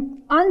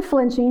unwavering,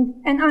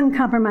 unflinching, and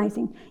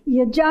uncompromising.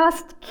 You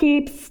just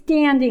keep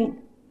standing.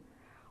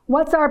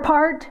 What's our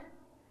part?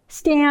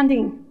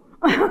 Standing.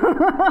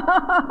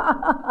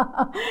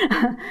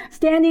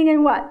 Standing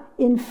in what?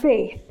 In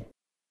faith.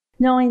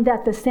 Knowing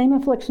that the same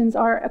afflictions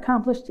are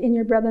accomplished in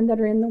your brethren that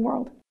are in the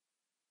world.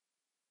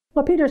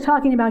 What Peter's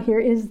talking about here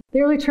is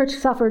the early church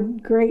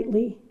suffered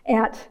greatly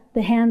at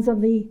the hands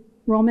of the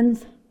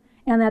Romans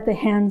and at the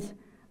hands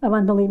of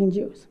unbelieving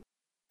Jews.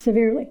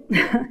 Severely.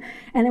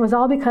 And it was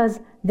all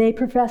because they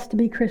professed to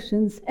be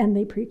Christians and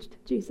they preached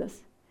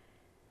Jesus.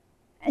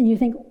 And you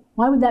think,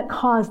 why would that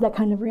cause that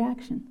kind of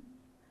reaction?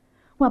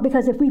 Well,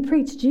 because if we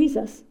preach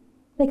Jesus,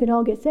 they could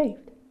all get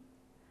saved.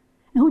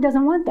 And who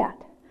doesn't want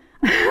that?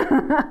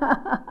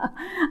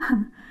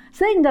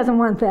 Satan doesn't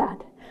want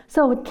that.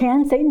 So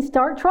can Satan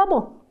start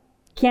trouble?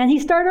 Can he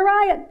start a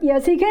riot?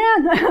 Yes, he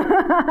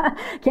can.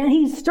 Can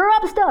he stir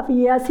up stuff?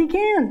 Yes, he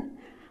can.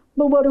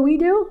 But what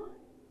do?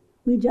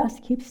 We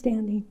just keep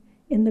standing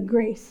in the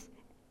grace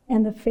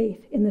and the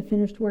faith in the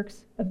finished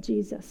works of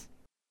Jesus.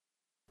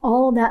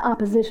 All of that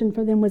opposition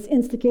for them was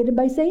instigated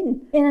by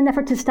Satan in an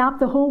effort to stop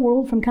the whole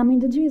world from coming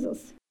to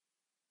Jesus.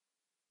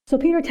 So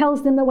Peter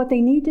tells them that what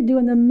they need to do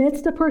in the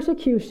midst of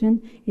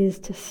persecution is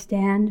to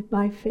stand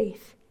by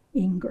faith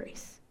in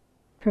grace,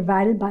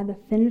 provided by the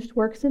finished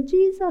works of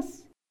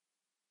Jesus.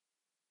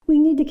 We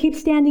need to keep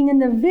standing in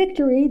the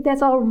victory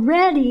that's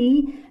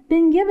already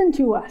been given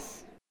to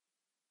us.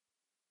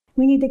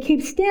 We need to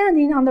keep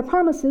standing on the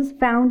promises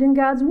found in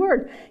God's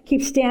Word.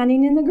 Keep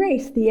standing in the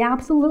grace, the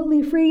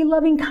absolutely free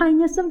loving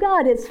kindness of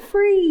God. It's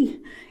free.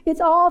 It's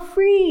all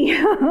free.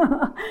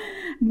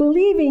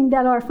 Believing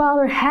that our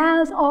Father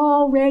has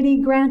already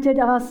granted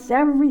us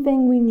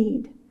everything we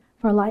need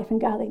for life and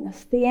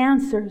godliness. The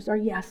answers are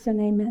yes and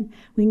amen.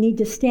 We need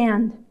to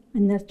stand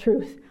in the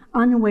truth,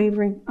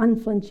 unwavering,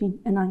 unflinching,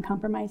 and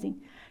uncompromising,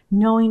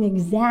 knowing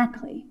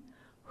exactly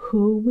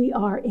who we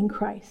are in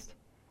Christ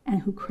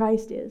and who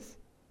Christ is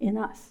in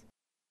us.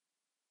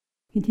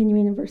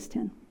 Continuing in verse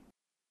 10.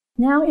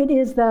 Now it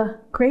is the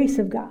grace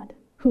of God,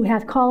 who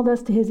hath called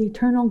us to his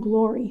eternal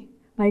glory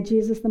by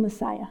Jesus the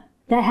Messiah,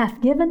 that hath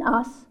given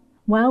us,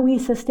 while we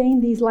sustain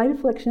these light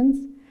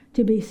afflictions,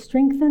 to be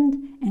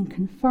strengthened and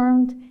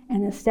confirmed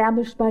and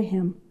established by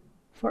him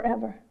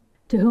forever.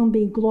 To whom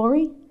be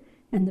glory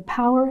and the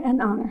power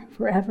and honor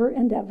forever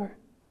and ever.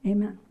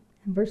 Amen.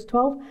 In verse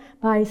 12,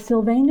 by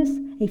Silvanus,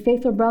 a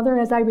faithful brother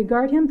as I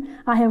regard him,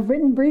 I have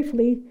written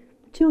briefly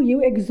to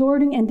you,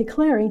 exhorting and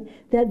declaring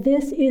that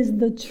this is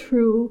the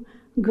true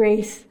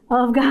grace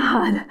of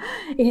God.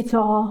 It's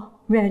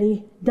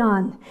already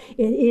done.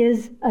 It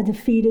is a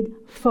defeated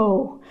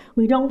foe.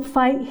 We don't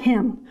fight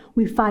him,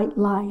 we fight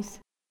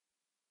lies.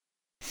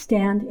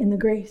 Stand in the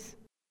grace.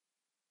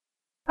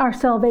 Our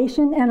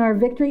salvation and our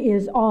victory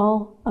is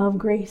all of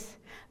grace.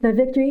 The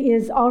victory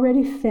is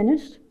already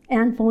finished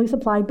and fully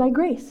supplied by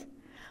grace.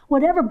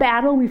 Whatever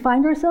battle we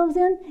find ourselves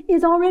in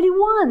is already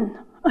won.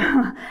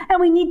 And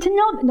we need to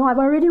know that, no, I've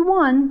already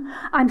won.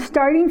 I'm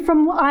starting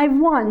from I've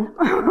won.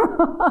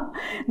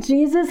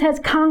 Jesus has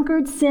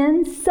conquered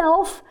sin,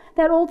 self,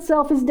 that old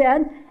self is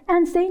dead,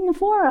 and Satan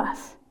for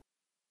us.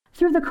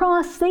 Through the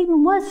cross,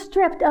 Satan was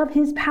stripped of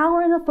his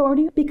power and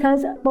authority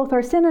because both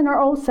our sin and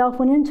our old self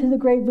went into the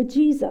grave with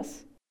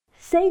Jesus.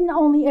 Satan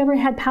only ever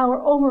had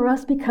power over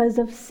us because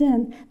of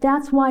sin.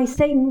 That's why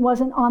Satan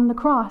wasn't on the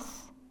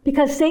cross.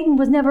 Because Satan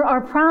was never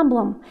our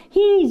problem.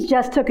 He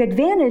just took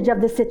advantage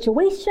of the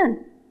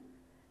situation.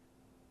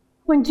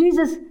 When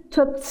Jesus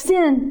took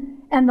sin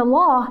and the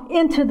law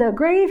into the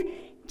grave,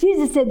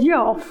 Jesus said, you're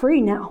all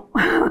free now.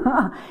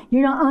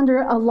 You're not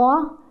under a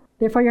law,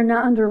 therefore you're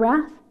not under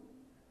wrath,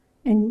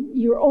 and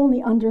you're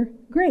only under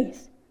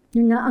grace.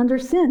 You're not under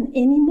sin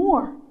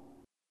anymore.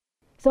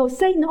 So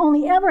Satan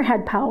only ever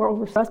had power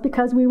over us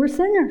because we were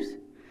sinners.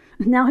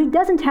 Now he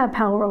doesn't have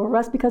power over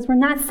us because we're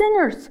not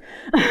sinners.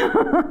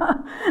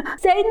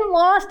 Satan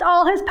lost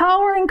all his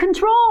power and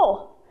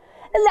control.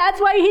 And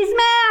that's why he's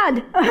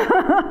mad.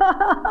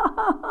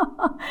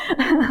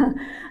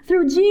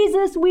 Through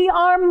Jesus, we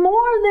are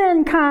more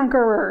than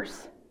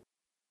conquerors.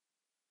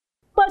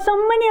 But so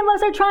many of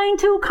us are trying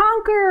to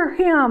conquer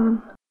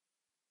him.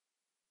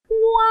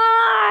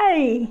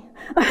 Why?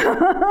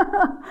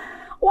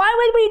 Why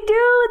would we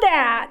do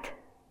that?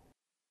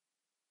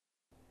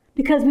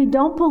 Because we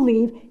don't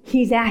believe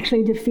he's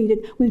actually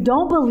defeated. We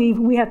don't believe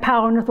we have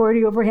power and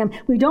authority over him.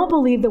 We don't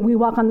believe that we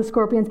walk on the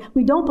scorpions.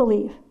 We don't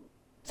believe.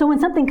 So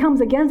when something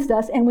comes against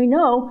us and we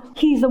know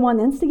he's the one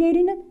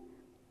instigating it,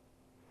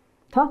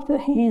 talk to the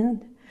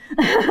hand.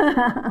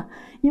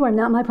 You are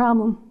not my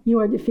problem. You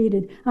are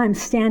defeated. I'm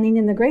standing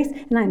in the grace,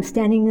 and I'm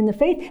standing in the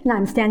faith, and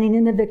I'm standing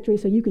in the victory,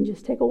 so you can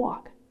just take a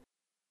walk.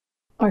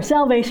 Our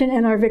salvation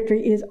and our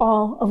victory is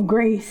all of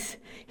grace.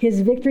 His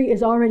victory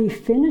is already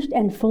finished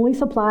and fully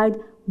supplied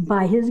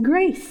by His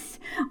grace.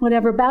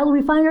 Whatever battle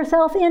we find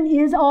ourselves in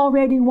is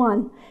already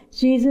won.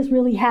 Jesus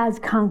really has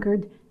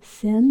conquered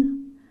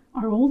sin,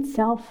 our old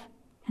self,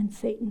 and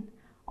Satan,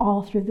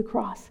 all through the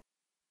cross.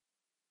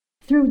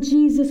 Through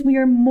Jesus, we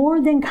are more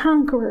than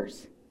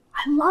conquerors.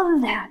 I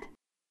love that.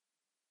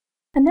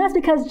 And that's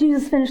because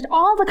Jesus finished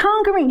all the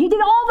conquering. He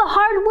did all the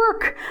hard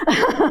work.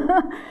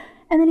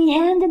 And then He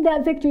handed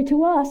that victory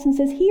to us and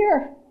says,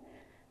 here,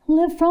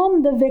 live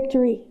from the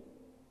victory,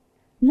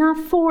 not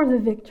for the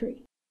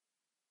victory.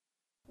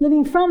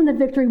 Living from the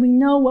victory, we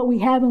know what we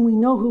have and we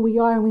know who we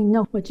are and we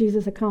know what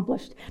Jesus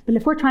accomplished. But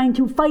if we're trying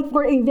to fight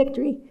for a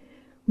victory,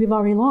 we've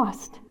already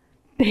lost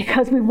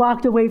because we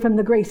walked away from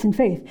the grace and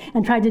faith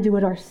and tried to do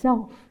it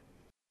ourselves.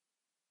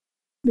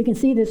 We can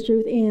see this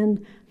truth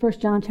in 1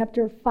 John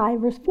chapter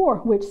 5, verse 4,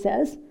 which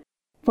says,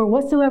 for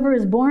whatsoever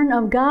is born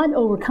of God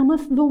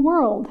overcometh the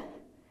world.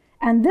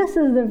 And this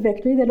is the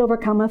victory that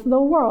overcometh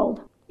the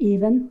world,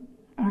 even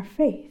our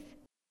faith.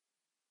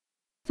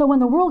 So when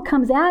the world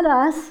comes at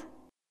us,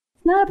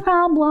 it's not a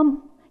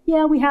problem.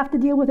 Yeah, we have to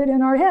deal with it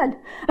in our head.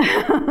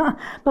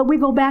 But we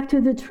go back to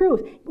the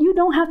truth. You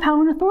don't have power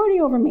and authority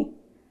over me.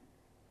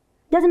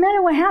 Doesn't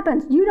matter what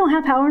happens. You don't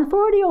have power and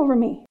authority over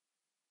me.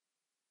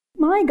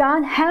 My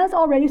God has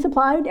already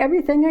supplied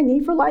everything I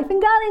need for life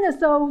and godliness,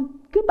 so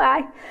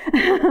goodbye.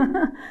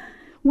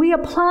 We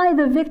apply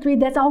the victory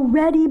that's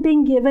already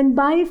been given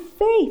by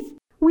faith.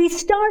 We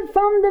start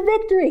from the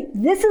victory.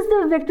 This is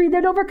the victory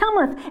that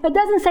overcometh. It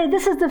doesn't say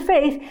this is the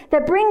faith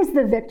that brings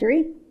the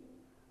victory.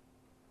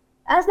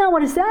 That's not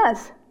what it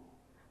says.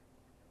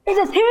 It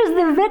says, here's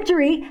the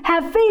victory,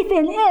 have faith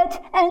in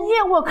it, and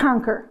it will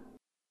conquer.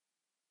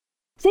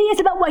 See,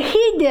 it's about what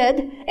He did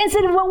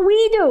instead of what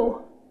we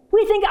do.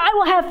 We think, I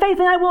will have faith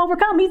and I will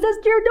overcome. He says,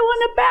 you're doing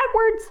it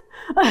backwards.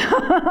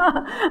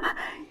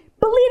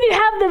 Believe you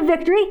have the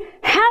victory,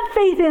 have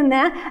faith in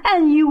that,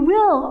 and you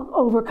will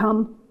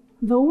overcome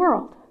the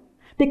world.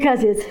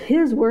 Because it's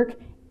His work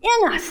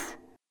in us.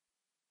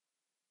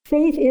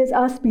 Faith is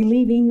us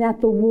believing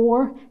that the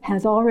war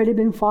has already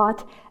been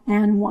fought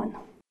and won.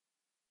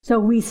 So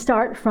we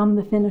start from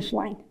the finish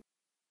line.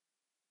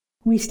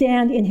 We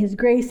stand in His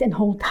grace and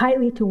hold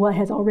tightly to what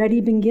has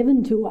already been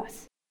given to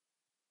us.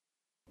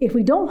 If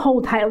we don't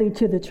hold tightly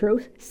to the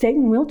truth,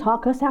 Satan will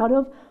talk us out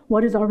of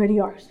what is already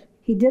ours.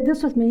 He did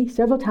this with me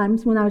several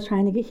times when I was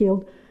trying to get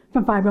healed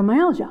from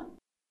fibromyalgia.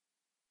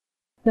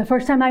 The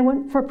first time I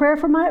went for prayer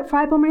for my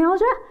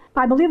fibromyalgia,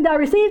 I believed I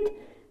received,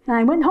 and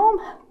I went home.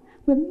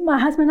 My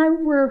husband and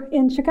I were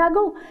in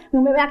Chicago. We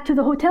went back to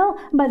the hotel.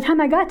 And by the time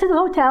I got to the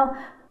hotel,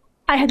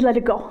 I had let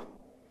it go.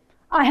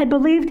 I had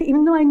believed,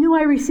 even though I knew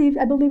I received,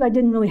 I believe I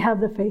didn't really have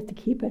the faith to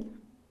keep it.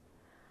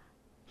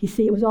 You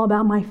see, it was all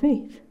about my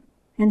faith.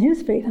 And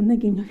his faith, I'm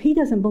thinking, if he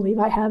doesn't believe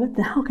I have it,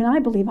 then how can I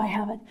believe I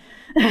have it?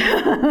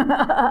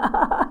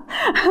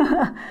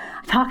 I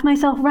talked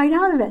myself right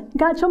out of it.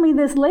 God showed me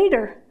this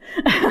later.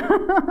 It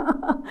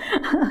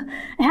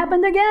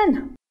happened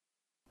again.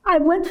 I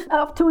went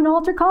up to an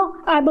altar call.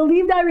 I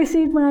believed I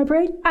received when I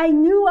prayed. I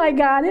knew I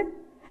got it.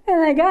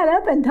 And I got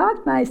up and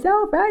talked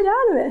myself right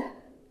out of it.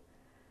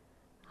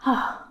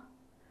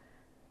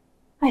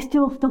 I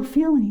still don't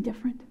feel any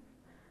different.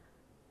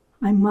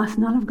 I must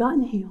not have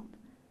gotten healed.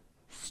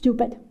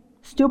 Stupid.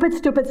 Stupid,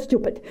 stupid,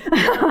 stupid.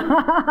 No,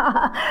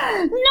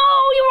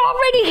 you're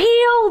already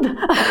healed.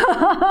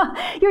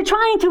 You're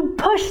trying to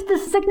push the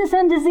sickness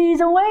and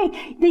disease away.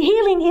 The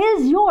healing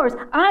is yours.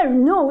 I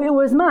know it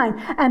was mine.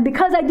 And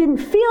because I didn't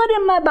feel it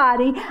in my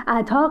body,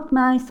 I talked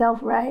myself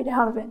right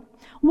out of it.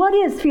 What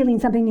is feeling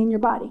something in your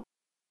body?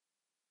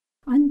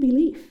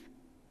 Unbelief.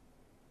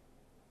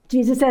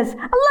 Jesus says,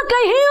 look,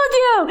 I healed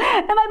you.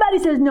 And my body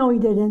says, no, He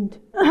didn't.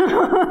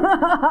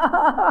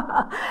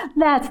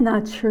 That's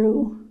not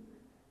true.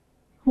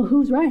 Well,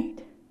 who's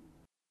right?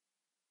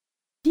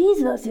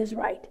 Jesus is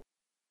right.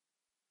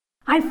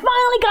 I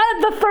finally got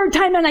it the third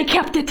time and I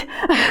kept it.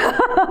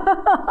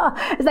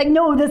 It's like,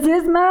 no, this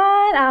is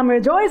mine. I'm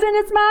rejoicing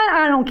it's mine.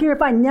 I don't care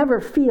if I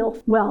never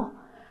feel well.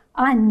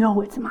 I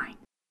know it's mine.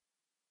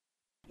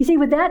 You see,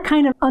 with that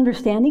kind of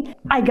understanding,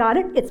 I got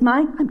it. It's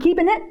mine. I'm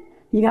keeping it.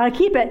 You got to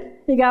keep it.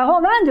 You got to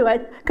hold on to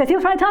it because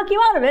He'll try to talk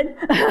you out of it.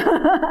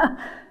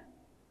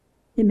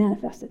 It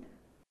manifested.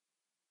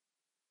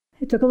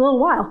 It took a little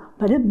while,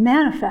 but it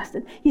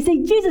manifested. You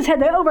see, Jesus had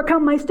to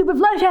overcome my stupid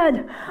flesh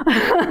head.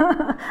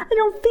 I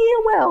don't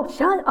feel well.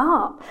 Shut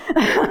up.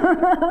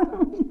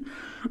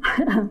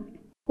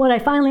 What I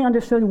finally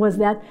understood was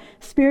that,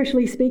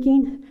 spiritually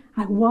speaking,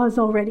 I was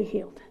already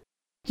healed.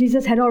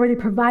 Jesus had already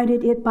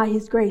provided it by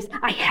His grace.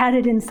 I had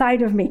it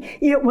inside of me.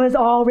 It was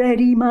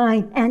already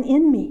mine and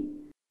in me.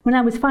 When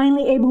I was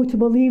finally able to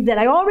believe that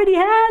I already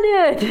had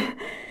it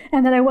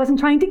and that I wasn't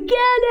trying to get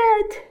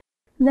it,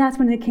 that's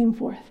when it came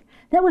forth.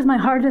 That was my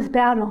hardest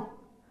battle.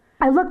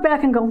 I look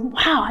back and go,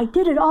 wow, I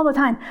did it all the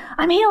time.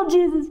 I'm healed,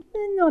 Jesus.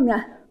 No, I'm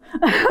not.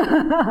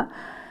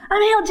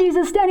 I'm healed,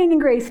 Jesus, standing in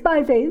grace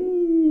by faith.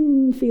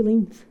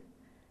 Feelings.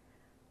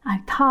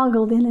 I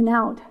toggled in and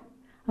out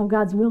of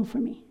God's will for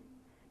me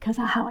because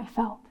of how I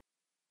felt.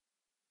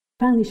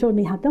 Finally showed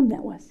me how dumb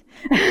that was.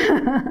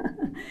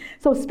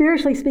 So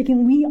spiritually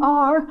speaking, we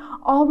are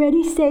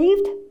already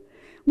saved.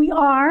 We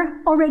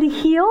are already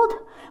healed.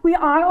 We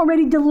are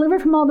already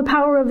delivered from all the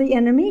power of the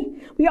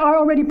enemy. We are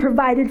already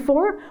provided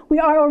for. We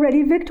are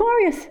already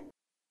victorious.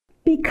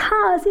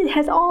 Because it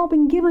has all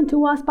been given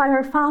to us by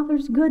our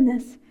Father's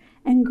goodness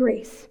and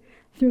grace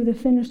through the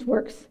finished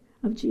works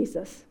of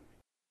Jesus.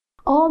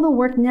 All the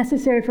work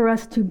necessary for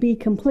us to be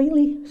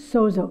completely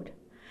sozoed.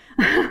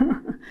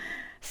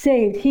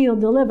 Saved,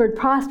 healed, delivered,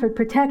 prospered,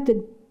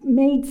 protected,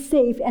 made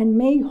safe, and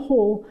made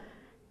whole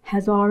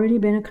has already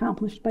been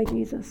accomplished by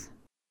Jesus.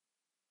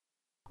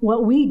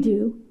 What we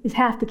do is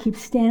have to keep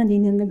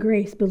standing in the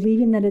grace,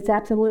 believing that it's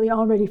absolutely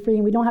already free,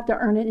 and we don't have to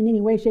earn it in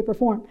any way, shape, or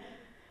form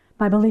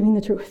by believing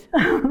the truth.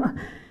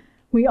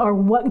 We are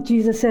what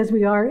Jesus says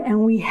we are,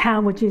 and we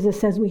have what Jesus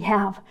says we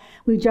have.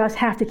 We just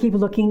have to keep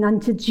looking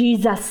unto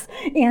Jesus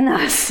in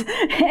us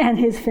and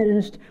his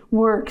finished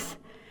works.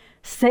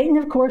 Satan,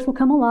 of course, will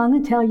come along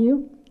and tell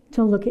you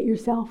to look at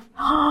yourself.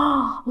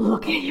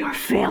 Look at your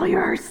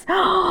failures.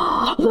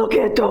 Look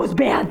at those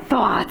bad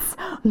thoughts.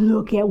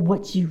 Look at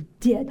what you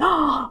did.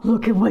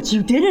 Look at what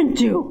you didn't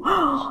do.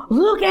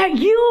 Look at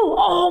you.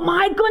 Oh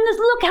my goodness,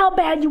 look how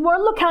bad you were.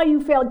 Look how you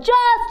failed.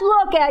 Just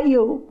look at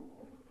you.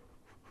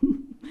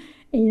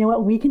 And you know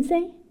what we can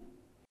say?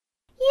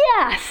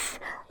 Yes,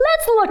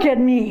 let's look at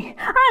me.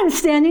 I'm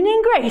standing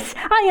in grace.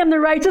 I am the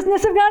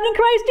righteousness of God in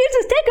Christ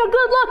Jesus. Take a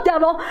good look,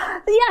 devil.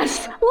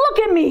 Yes, look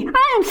at me.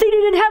 I am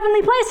seated in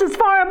heavenly places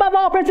far above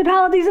all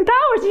principalities and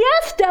powers.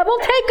 Yes, devil,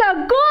 take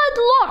a good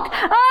look.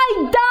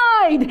 I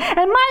died,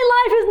 and my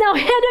life is now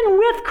hidden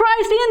with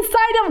Christ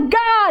inside of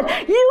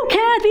God. You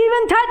can't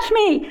even touch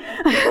me.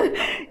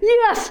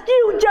 Yes,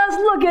 you just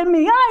look at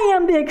me. I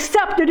am the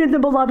accepted and the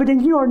beloved,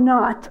 and you're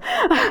not.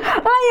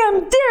 I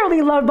am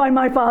dearly loved by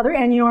my Father,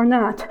 and you're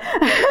not.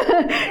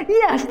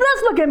 Yes,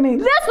 let's look at me.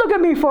 Let's look at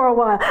me for a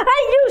while.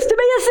 I used to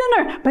be a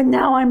sinner, but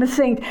now I'm a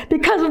saint.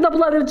 Because of the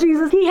blood of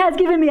Jesus, he has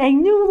given me a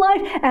new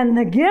life and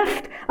the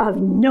gift of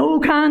no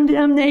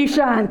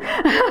condemnation.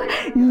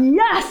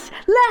 Yes,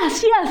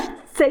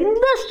 Satan,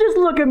 let's just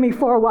look at me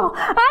for a while.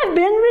 I've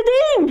been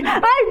redeemed.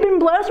 I've been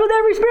blessed with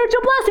every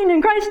spiritual blessing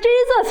in Christ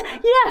Jesus.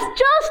 Yes,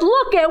 just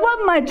look at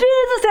what my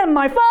Jesus and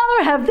my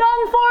Father have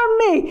done for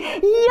me.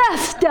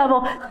 Yes,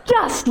 devil,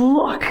 just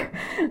look.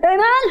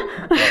 Amen?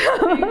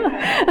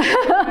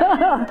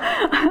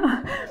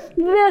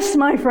 This,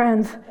 my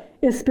friends,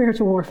 is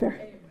spiritual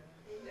warfare.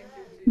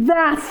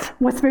 That's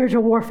what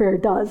spiritual warfare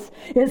does.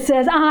 It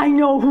says, I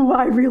know who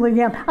I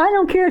really am. I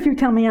don't care if you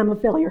tell me I'm a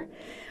failure.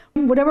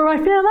 Whatever I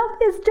fail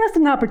at is just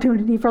an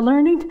opportunity for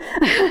learning.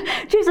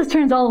 Jesus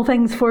turns all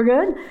things for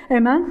good.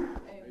 Amen?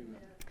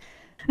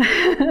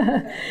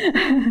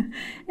 And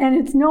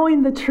it's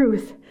knowing the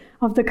truth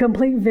of the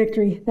complete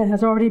victory that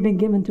has already been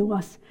given to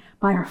us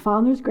by our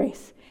Father's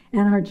grace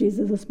and our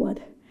Jesus'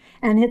 blood.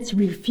 And it's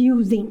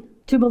refusing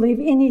to believe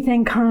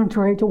anything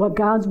contrary to what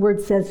God's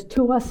word says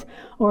to us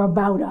or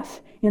about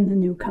us in the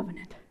new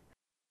covenant.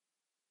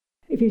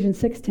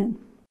 Ephesians 6:10.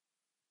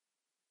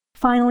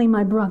 Finally,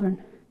 my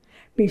brethren,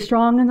 be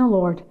strong in the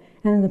Lord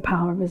and in the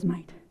power of his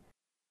might.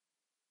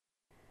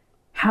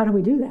 How do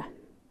we do that?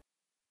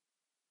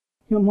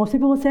 You know what most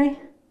people will say?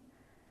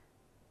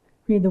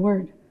 Read the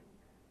word.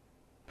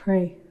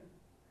 Pray.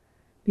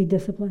 Be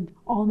disciplined.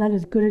 All that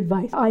is good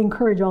advice. I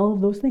encourage all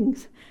of those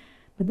things.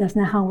 But that's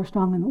not how we're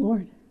strong in the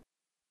Lord.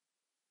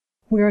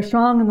 We are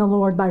strong in the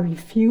Lord by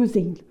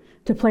refusing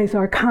to place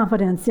our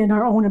confidence in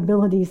our own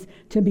abilities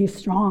to be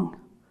strong.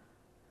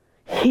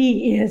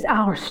 He is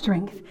our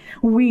strength.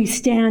 We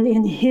stand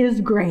in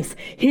his grace,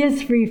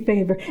 his free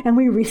favor, and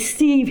we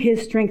receive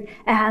his strength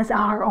as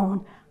our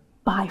own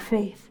by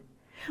faith.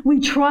 We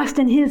trust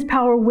in his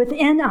power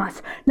within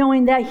us,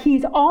 knowing that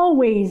he's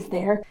always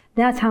there.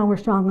 That's how we're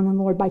strong in the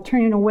Lord, by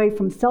turning away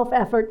from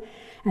self-effort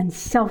and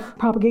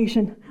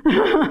self-propagation.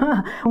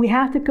 We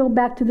have to go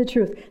back to the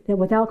truth that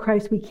without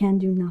Christ we can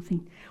do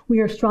nothing. We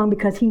are strong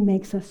because he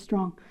makes us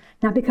strong,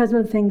 not because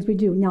of the things we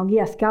do. Now,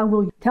 yes, God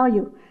will tell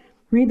you,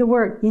 read the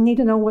word. You need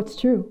to know what's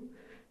true.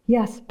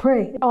 Yes,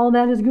 pray. All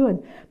that is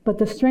good. But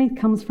the strength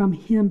comes from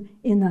him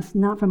in us,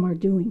 not from our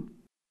doing.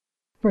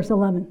 Verse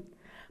 11.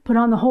 Put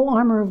on the whole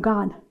armor of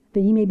God,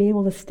 that ye may be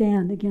able to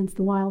stand against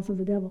the wiles of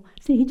the devil.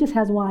 See, he just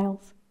has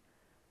wiles.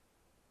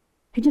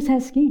 He just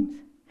has schemes.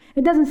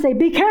 It doesn't say,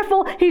 be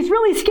careful, he's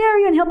really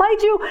scary and he'll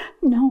bite you.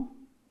 No.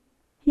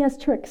 He has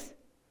tricks.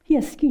 He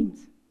has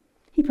schemes.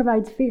 He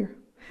provides fear.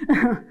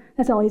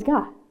 That's all he's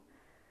got.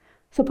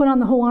 So put on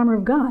the whole armor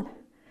of God,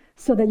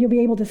 so that you'll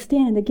be able to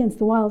stand against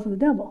the wiles of the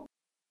devil.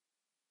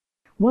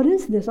 What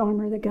is this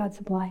armor that God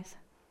supplies?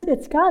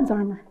 It's God's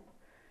armor.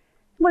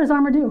 What does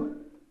armor do?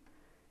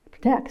 It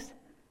protects.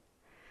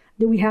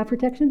 Do we have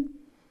protection?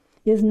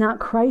 Is not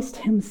Christ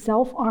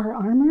himself our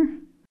armor?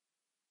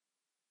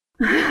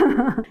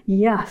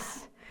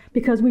 Yes,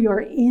 because we are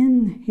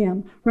in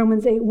him.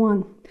 Romans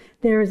 8:1.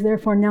 There is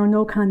therefore now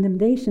no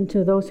condemnation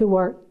to those who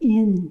are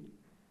in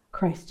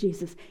Christ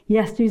Jesus.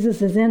 Yes,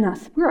 Jesus is in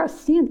us. We're a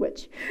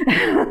sandwich.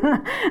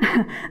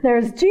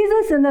 There's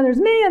Jesus, and then there's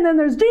me, and then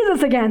there's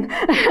Jesus again.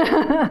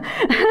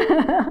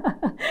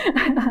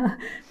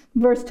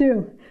 Verse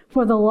 2,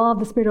 for the law of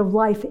the Spirit of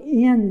life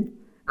in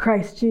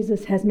Christ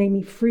Jesus has made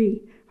me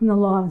free from the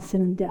law of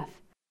sin and death.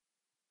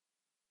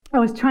 I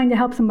was trying to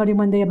help somebody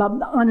one day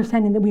about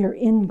understanding that we are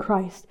in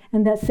Christ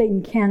and that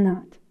Satan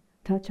cannot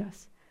touch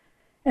us.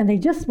 And they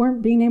just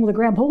weren't being able to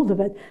grab hold of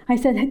it. I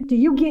said, do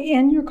you get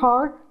in your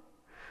car?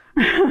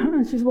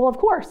 And she said, well, of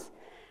course.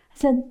 I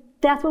said,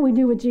 that's what we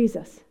do with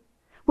Jesus.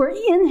 We're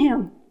in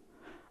him.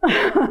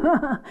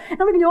 And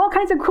we can do all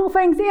kinds of cool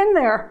things in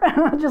there,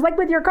 just like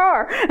with your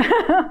car.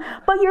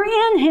 But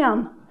you're in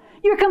him.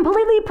 You're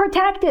completely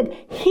protected.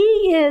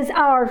 He is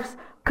our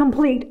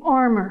complete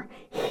armor.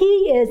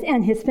 He is,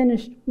 and his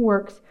finished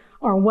works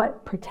are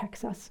what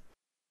protects us.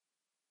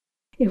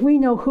 If we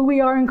know who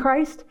we are in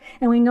Christ,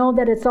 and we know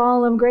that it's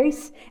all of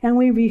grace, and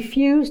we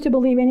refuse to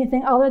believe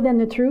anything other than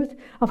the truth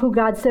of who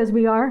God says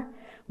we are,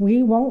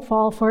 we won't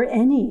fall for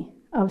any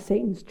of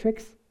Satan's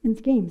tricks and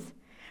schemes.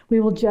 We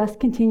will just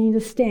continue to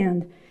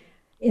stand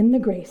in the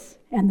grace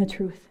and the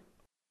truth.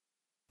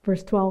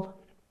 Verse 12,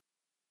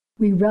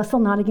 we wrestle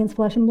not against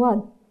flesh and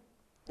blood,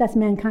 that's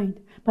mankind,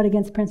 but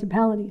against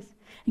principalities,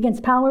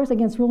 against powers,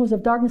 against rulers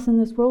of darkness in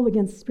this world,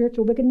 against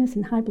spiritual wickedness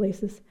in high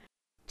places.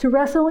 To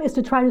wrestle is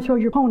to try to throw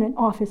your opponent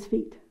off his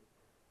feet.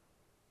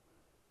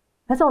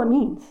 That's all it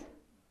means.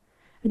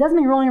 It doesn't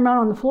mean rolling around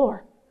on the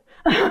floor.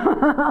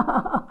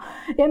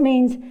 It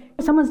means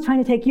someone's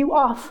trying to take you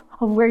off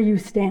of where you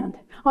stand,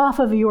 off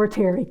of your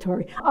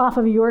territory, off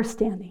of your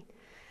standing.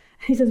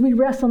 He says, we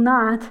wrestle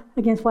not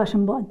against flesh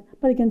and blood,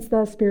 but against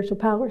the spiritual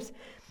powers,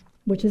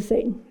 which is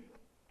Satan.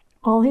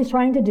 All he's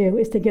trying to do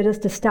is to get us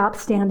to stop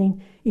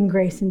standing in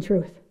grace and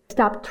truth.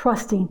 Stop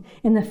trusting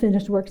in the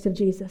finished works of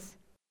Jesus.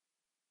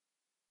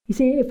 You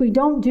see, if we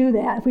don't do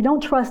that, if we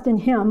don't trust in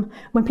him,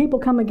 when people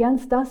come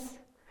against us,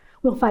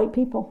 we'll fight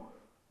people.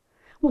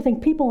 We'll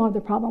think people are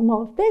the problem.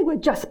 Well, if they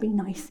would just be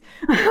nice.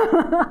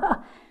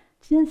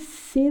 Just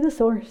see the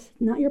source,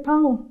 not your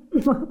problem.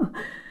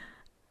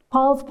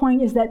 Paul's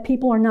point is that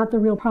people are not the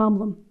real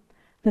problem.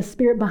 The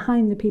spirit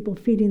behind the people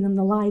feeding them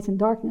the lies and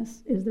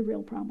darkness is the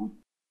real problem.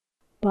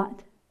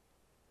 But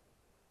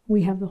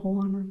we have the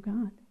whole armor of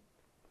God.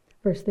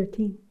 Verse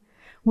 13.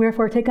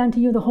 Wherefore take unto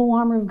you the whole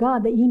armor of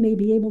God, that ye may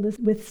be able to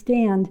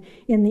withstand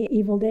in the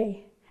evil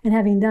day. And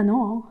having done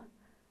all,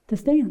 to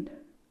stand.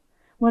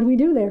 What do we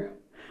do there?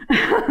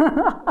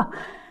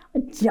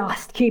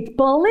 Just keep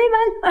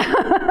believing.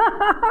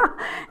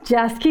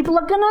 Just keep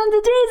looking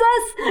unto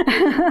Jesus.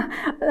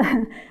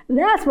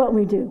 That's what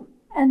we do.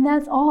 And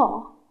that's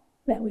all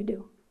that we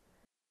do.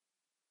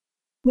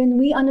 When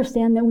we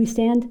understand that we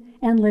stand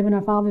and live in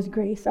our Father's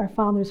grace, our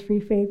Father's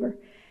free favor,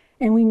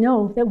 and we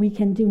know that we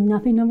can do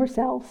nothing of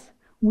ourselves,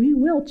 we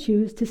will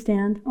choose to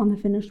stand on the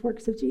finished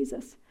works of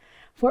Jesus.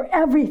 For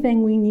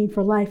everything we need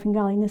for life and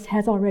godliness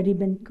has already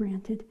been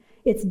granted.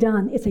 It's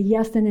done. It's a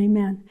yes and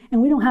amen.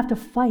 And we don't have to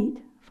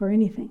fight for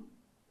anything.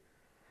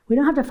 We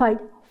don't have to fight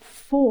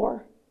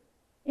for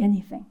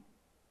anything.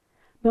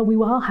 But we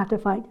will have to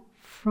fight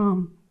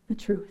from the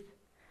truth.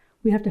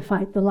 We have to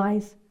fight the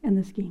lies and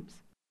the schemes.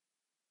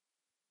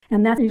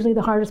 And that's usually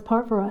the hardest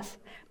part for us,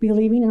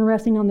 believing and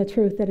resting on the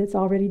truth that it's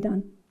already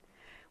done.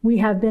 We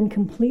have been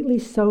completely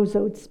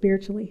sozoed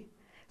spiritually,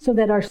 so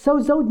that our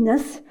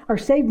sozodness, our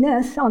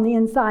savedness on the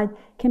inside,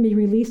 can be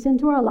released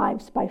into our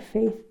lives by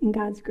faith in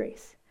God's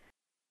grace.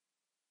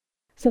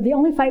 So the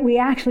only fight we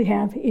actually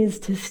have is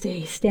to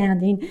stay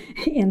standing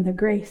in the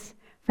grace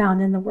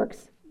found in the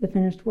works, the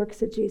finished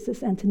works of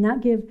Jesus, and to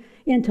not give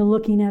in to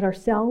looking at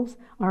ourselves,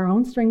 our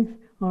own strength,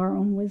 or our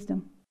own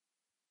wisdom.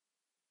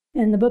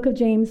 In the book of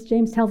James,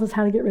 James tells us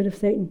how to get rid of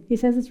Satan. He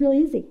says it's really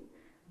easy.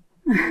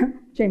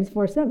 James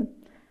 4:7.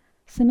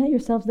 Submit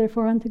yourselves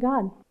therefore unto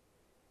God.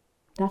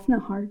 That's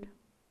not hard.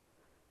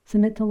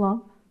 Submit to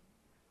love.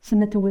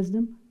 Submit to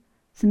wisdom.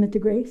 Submit to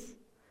grace.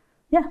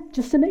 Yeah,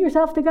 just submit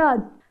yourself to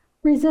God.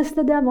 Resist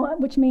the devil,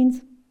 which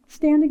means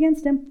stand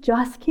against him.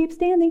 Just keep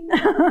standing.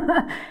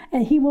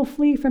 And he will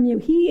flee from you.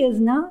 He is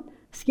not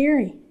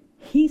scary.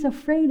 He's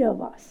afraid of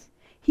us.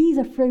 He's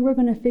afraid we're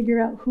going to figure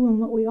out who and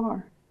what we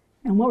are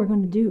and what we're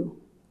going to do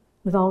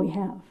with all we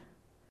have.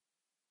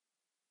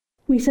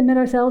 We submit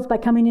ourselves by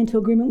coming into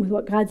agreement with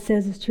what God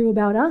says is true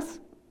about us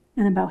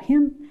and about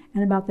him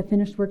and about the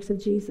finished works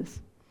of Jesus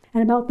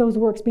and about those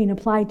works being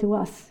applied to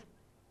us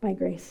by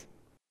grace.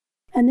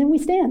 And then we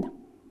stand.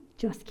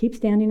 Just keep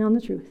standing on the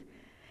truth.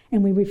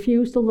 And we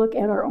refuse to look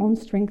at our own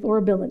strength or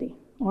ability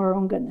or our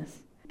own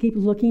goodness. Keep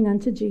looking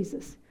unto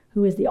Jesus,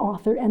 who is the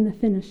author and the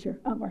finisher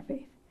of our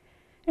faith.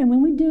 And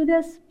when we do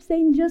this,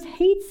 Satan just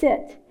hates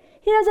it.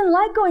 He doesn't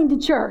like going to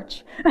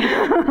church.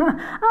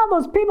 All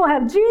those people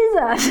have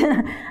Jesus.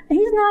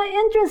 He's not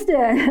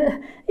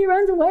interested. He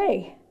runs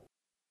away.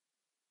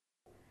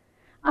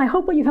 I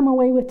hope what you come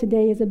away with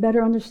today is a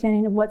better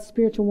understanding of what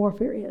spiritual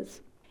warfare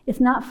is. It's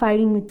not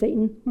fighting with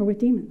Satan or with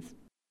demons.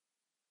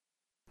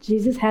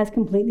 Jesus has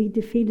completely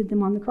defeated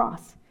them on the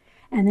cross.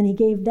 And then he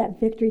gave that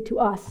victory to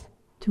us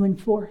to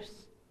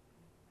enforce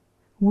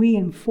We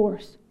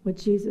enforce what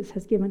Jesus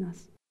has given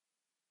us.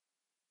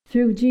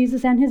 Through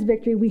Jesus and his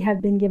victory, we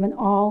have been given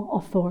all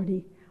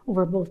authority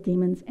over both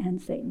demons and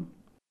Satan.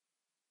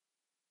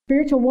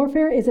 Spiritual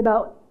warfare is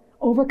about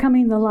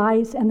overcoming the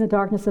lies and the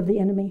darkness of the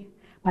enemy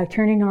by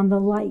turning on the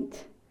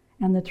light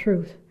and the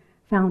truth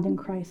found in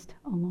Christ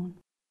alone.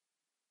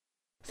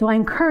 So I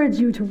encourage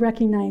you to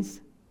recognize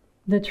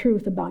the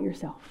truth about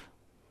yourself.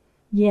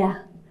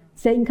 Yeah,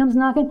 Satan comes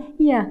knocking.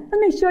 Yeah, let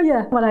me show you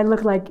what I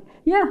look like.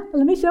 Yeah,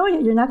 let me show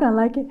you. You're not going to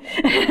like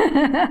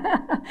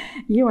it.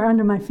 You are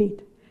under my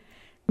feet.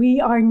 We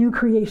are new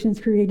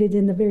creations created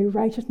in the very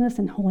righteousness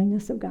and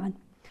holiness of God.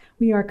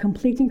 We are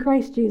complete in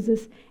Christ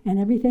Jesus, and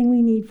everything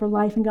we need for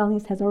life and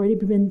godliness has already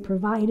been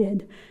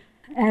provided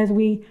as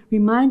we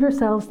remind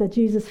ourselves that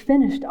Jesus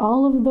finished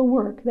all of the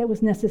work that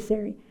was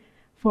necessary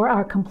for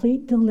our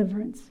complete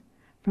deliverance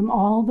from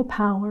all the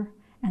power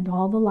and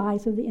all the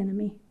lies of the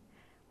enemy.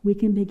 We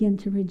can begin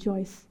to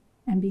rejoice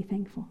and be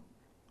thankful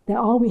that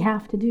all we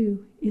have to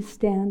do is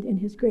stand in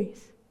his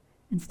grace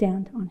and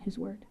stand on his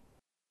word.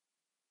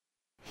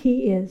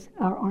 He is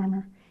our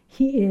armor.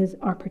 He is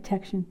our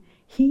protection.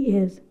 He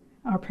is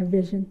our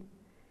provision.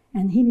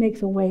 And he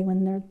makes a way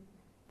when there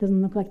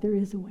doesn't look like there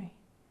is a way.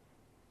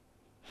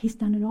 He's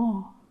done it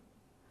all.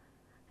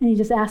 And he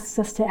just asks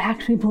us to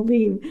actually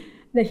believe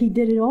that he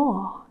did it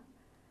all.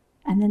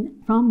 And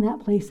then from that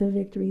place of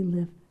victory,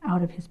 live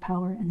out of his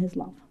power and his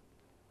love.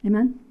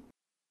 Amen?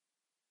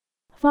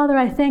 Father,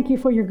 I thank you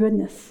for your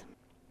goodness.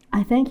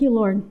 I thank you,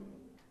 Lord,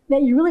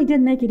 that you really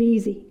did make it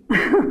easy.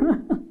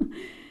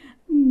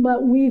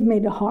 But we've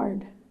made it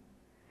hard.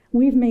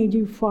 We've made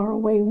you far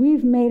away.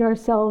 We've made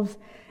ourselves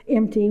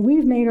empty.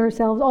 We've made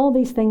ourselves all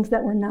these things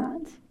that we're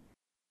not.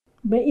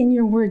 But in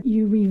your word,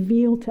 you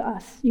reveal to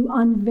us, you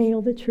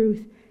unveil the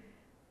truth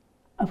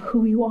of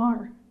who you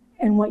are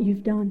and what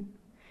you've done.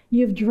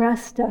 You've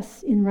dressed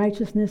us in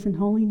righteousness and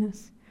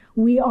holiness.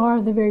 We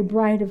are the very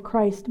bride of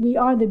Christ. We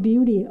are the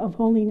beauty of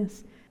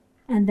holiness.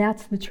 And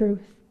that's the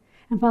truth.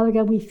 And Father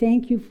God, we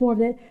thank you for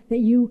that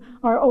you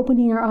are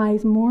opening our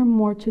eyes more and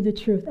more to the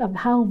truth of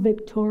how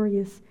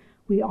victorious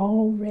we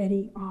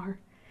already are.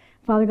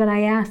 Father God,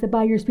 I ask that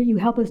by your Spirit you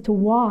help us to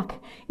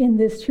walk in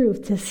this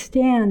truth, to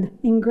stand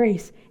in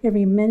grace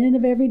every minute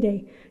of every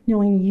day,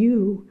 knowing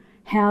you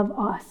have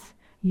us.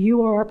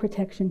 You are our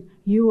protection.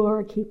 You are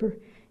our keeper.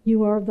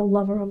 You are the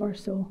lover of our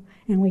soul.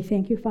 And we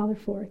thank you, Father,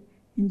 for it.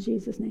 In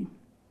Jesus' name,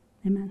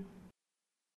 amen.